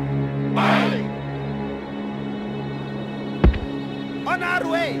way! On our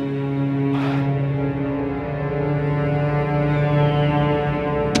way!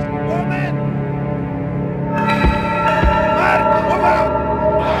 Four men! March! Move out!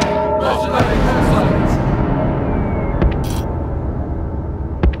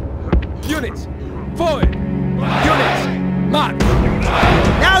 Units! Forward! Units! March!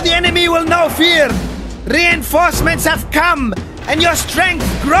 Now the enemy will know fear! Reinforcements have come, and your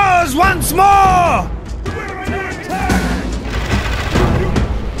strength grows once more!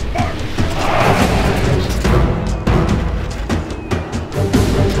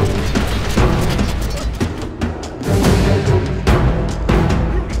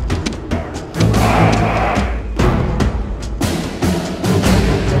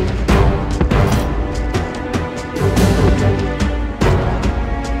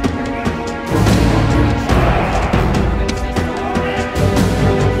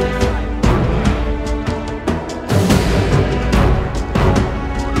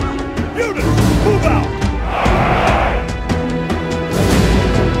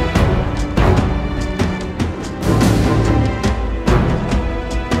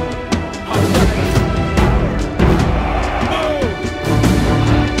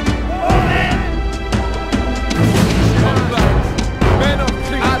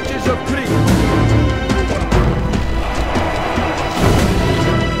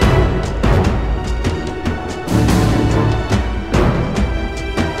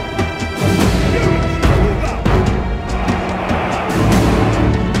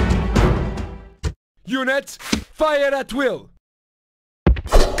 Units, fire at will!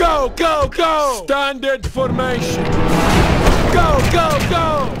 Go, go, go! Standard formation! Go, go,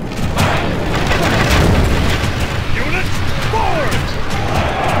 go! Units, forward!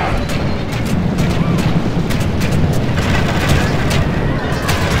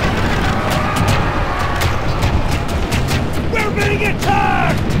 We're being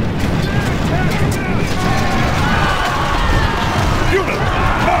attacked! Units,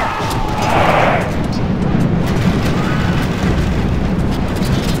 march!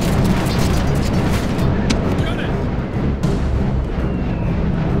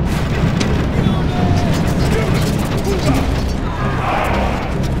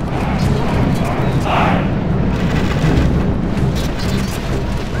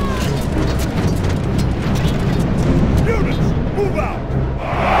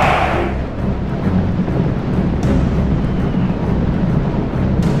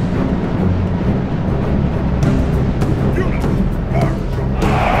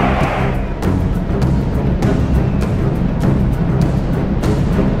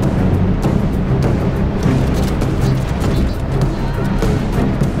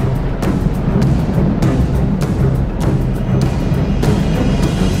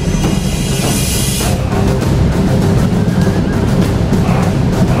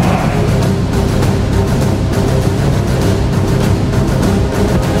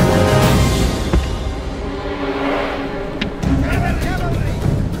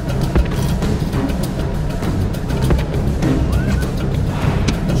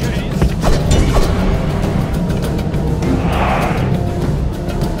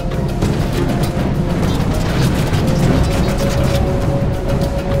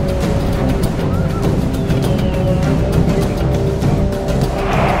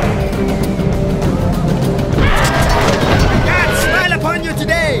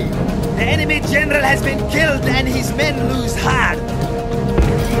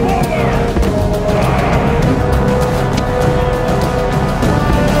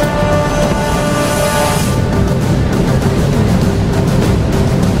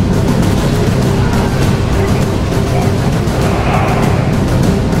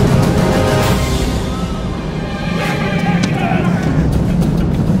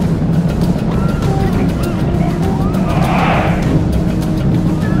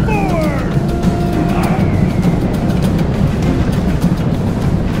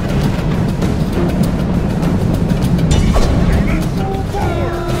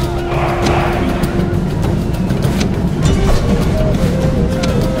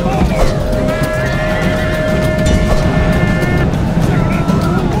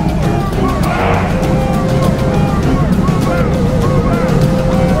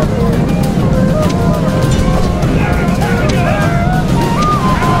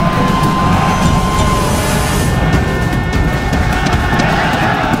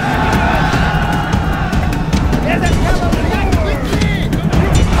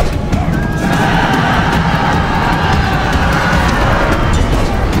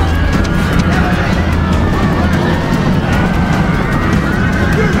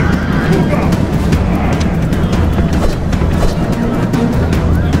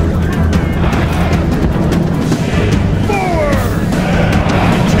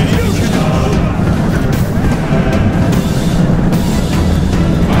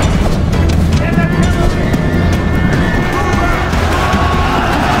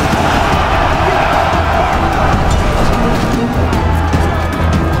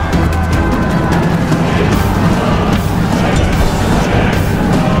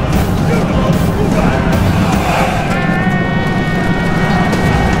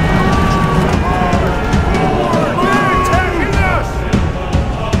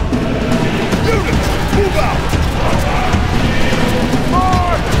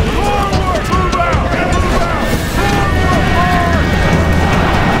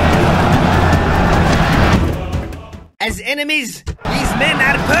 Enemies, these men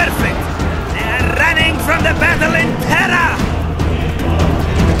are perfect. They are running from the battle in terror.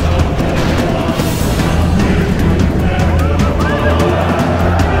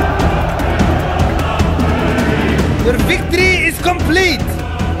 Your victory is complete.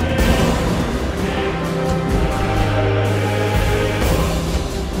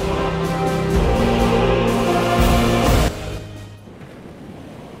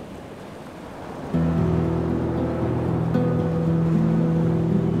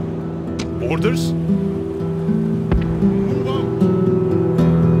 Orders? Move out.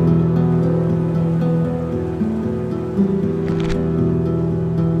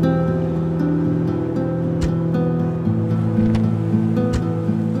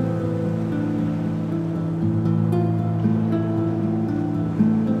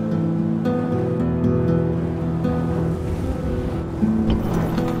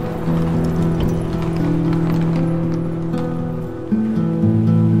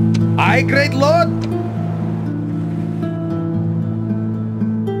 Aye, great lord.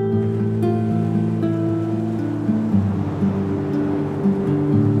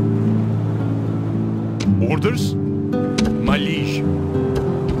 Orders? My liege.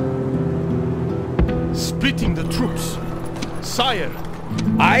 Splitting the troops. Sire.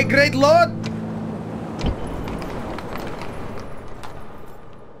 Aye, great lord.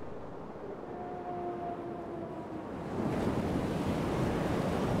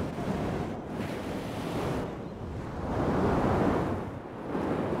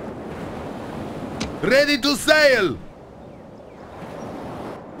 Ready to sail!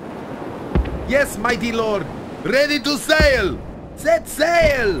 Yes, mighty lord! Ready to sail! Set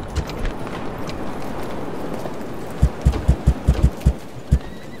sail!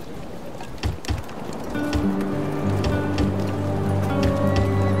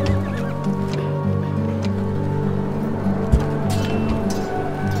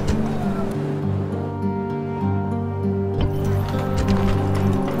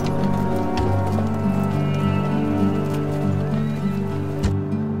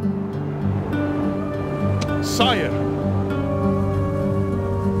 Sire.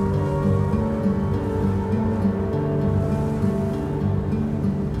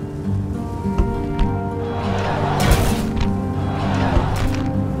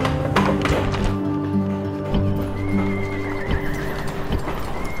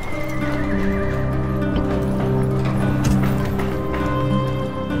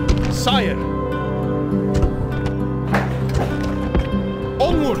 Sire.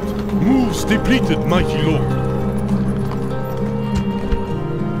 Onward! Moves depleted, mighty lord.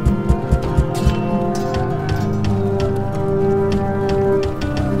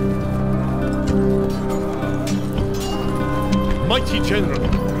 Mighty general.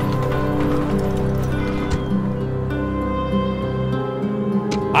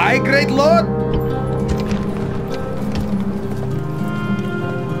 Aye, great lord.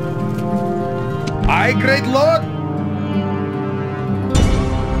 Aye, great lord.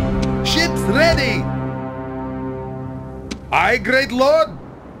 Ships ready. Aye, great lord.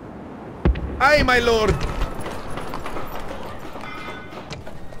 Aye, my lord.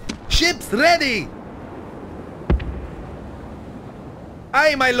 Ships ready.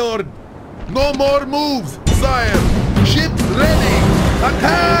 Aye, my lord. No more moves, sire. Ships ready.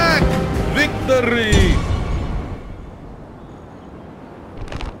 Attack! Victory!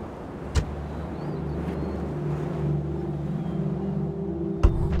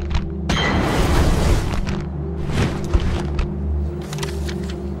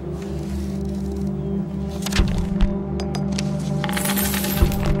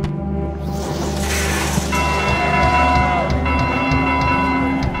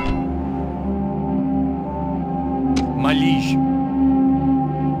 My liege.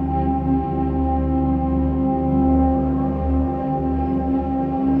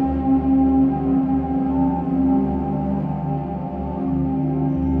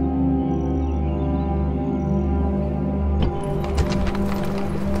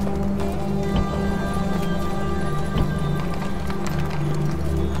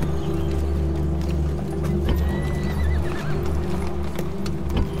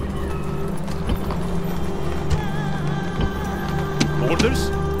 Orders?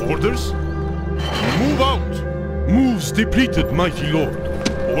 Orders? Move out! Moves depleted, mighty lord.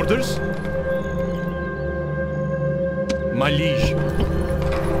 Orders? My liege.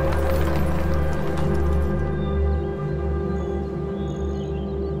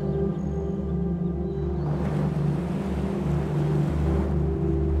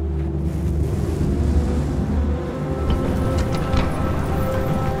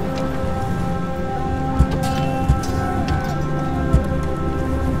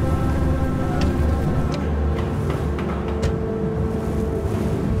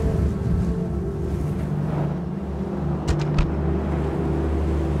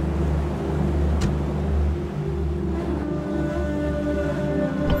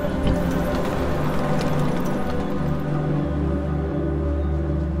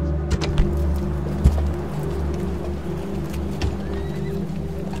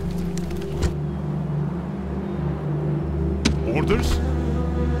 Orders?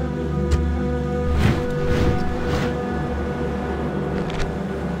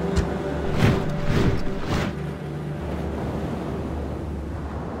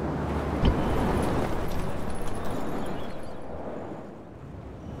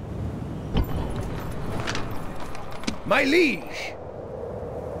 My liege!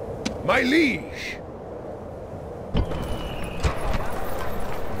 My liege!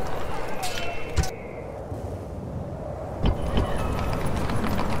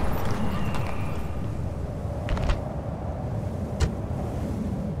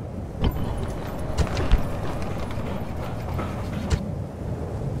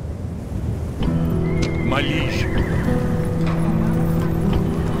 My liege,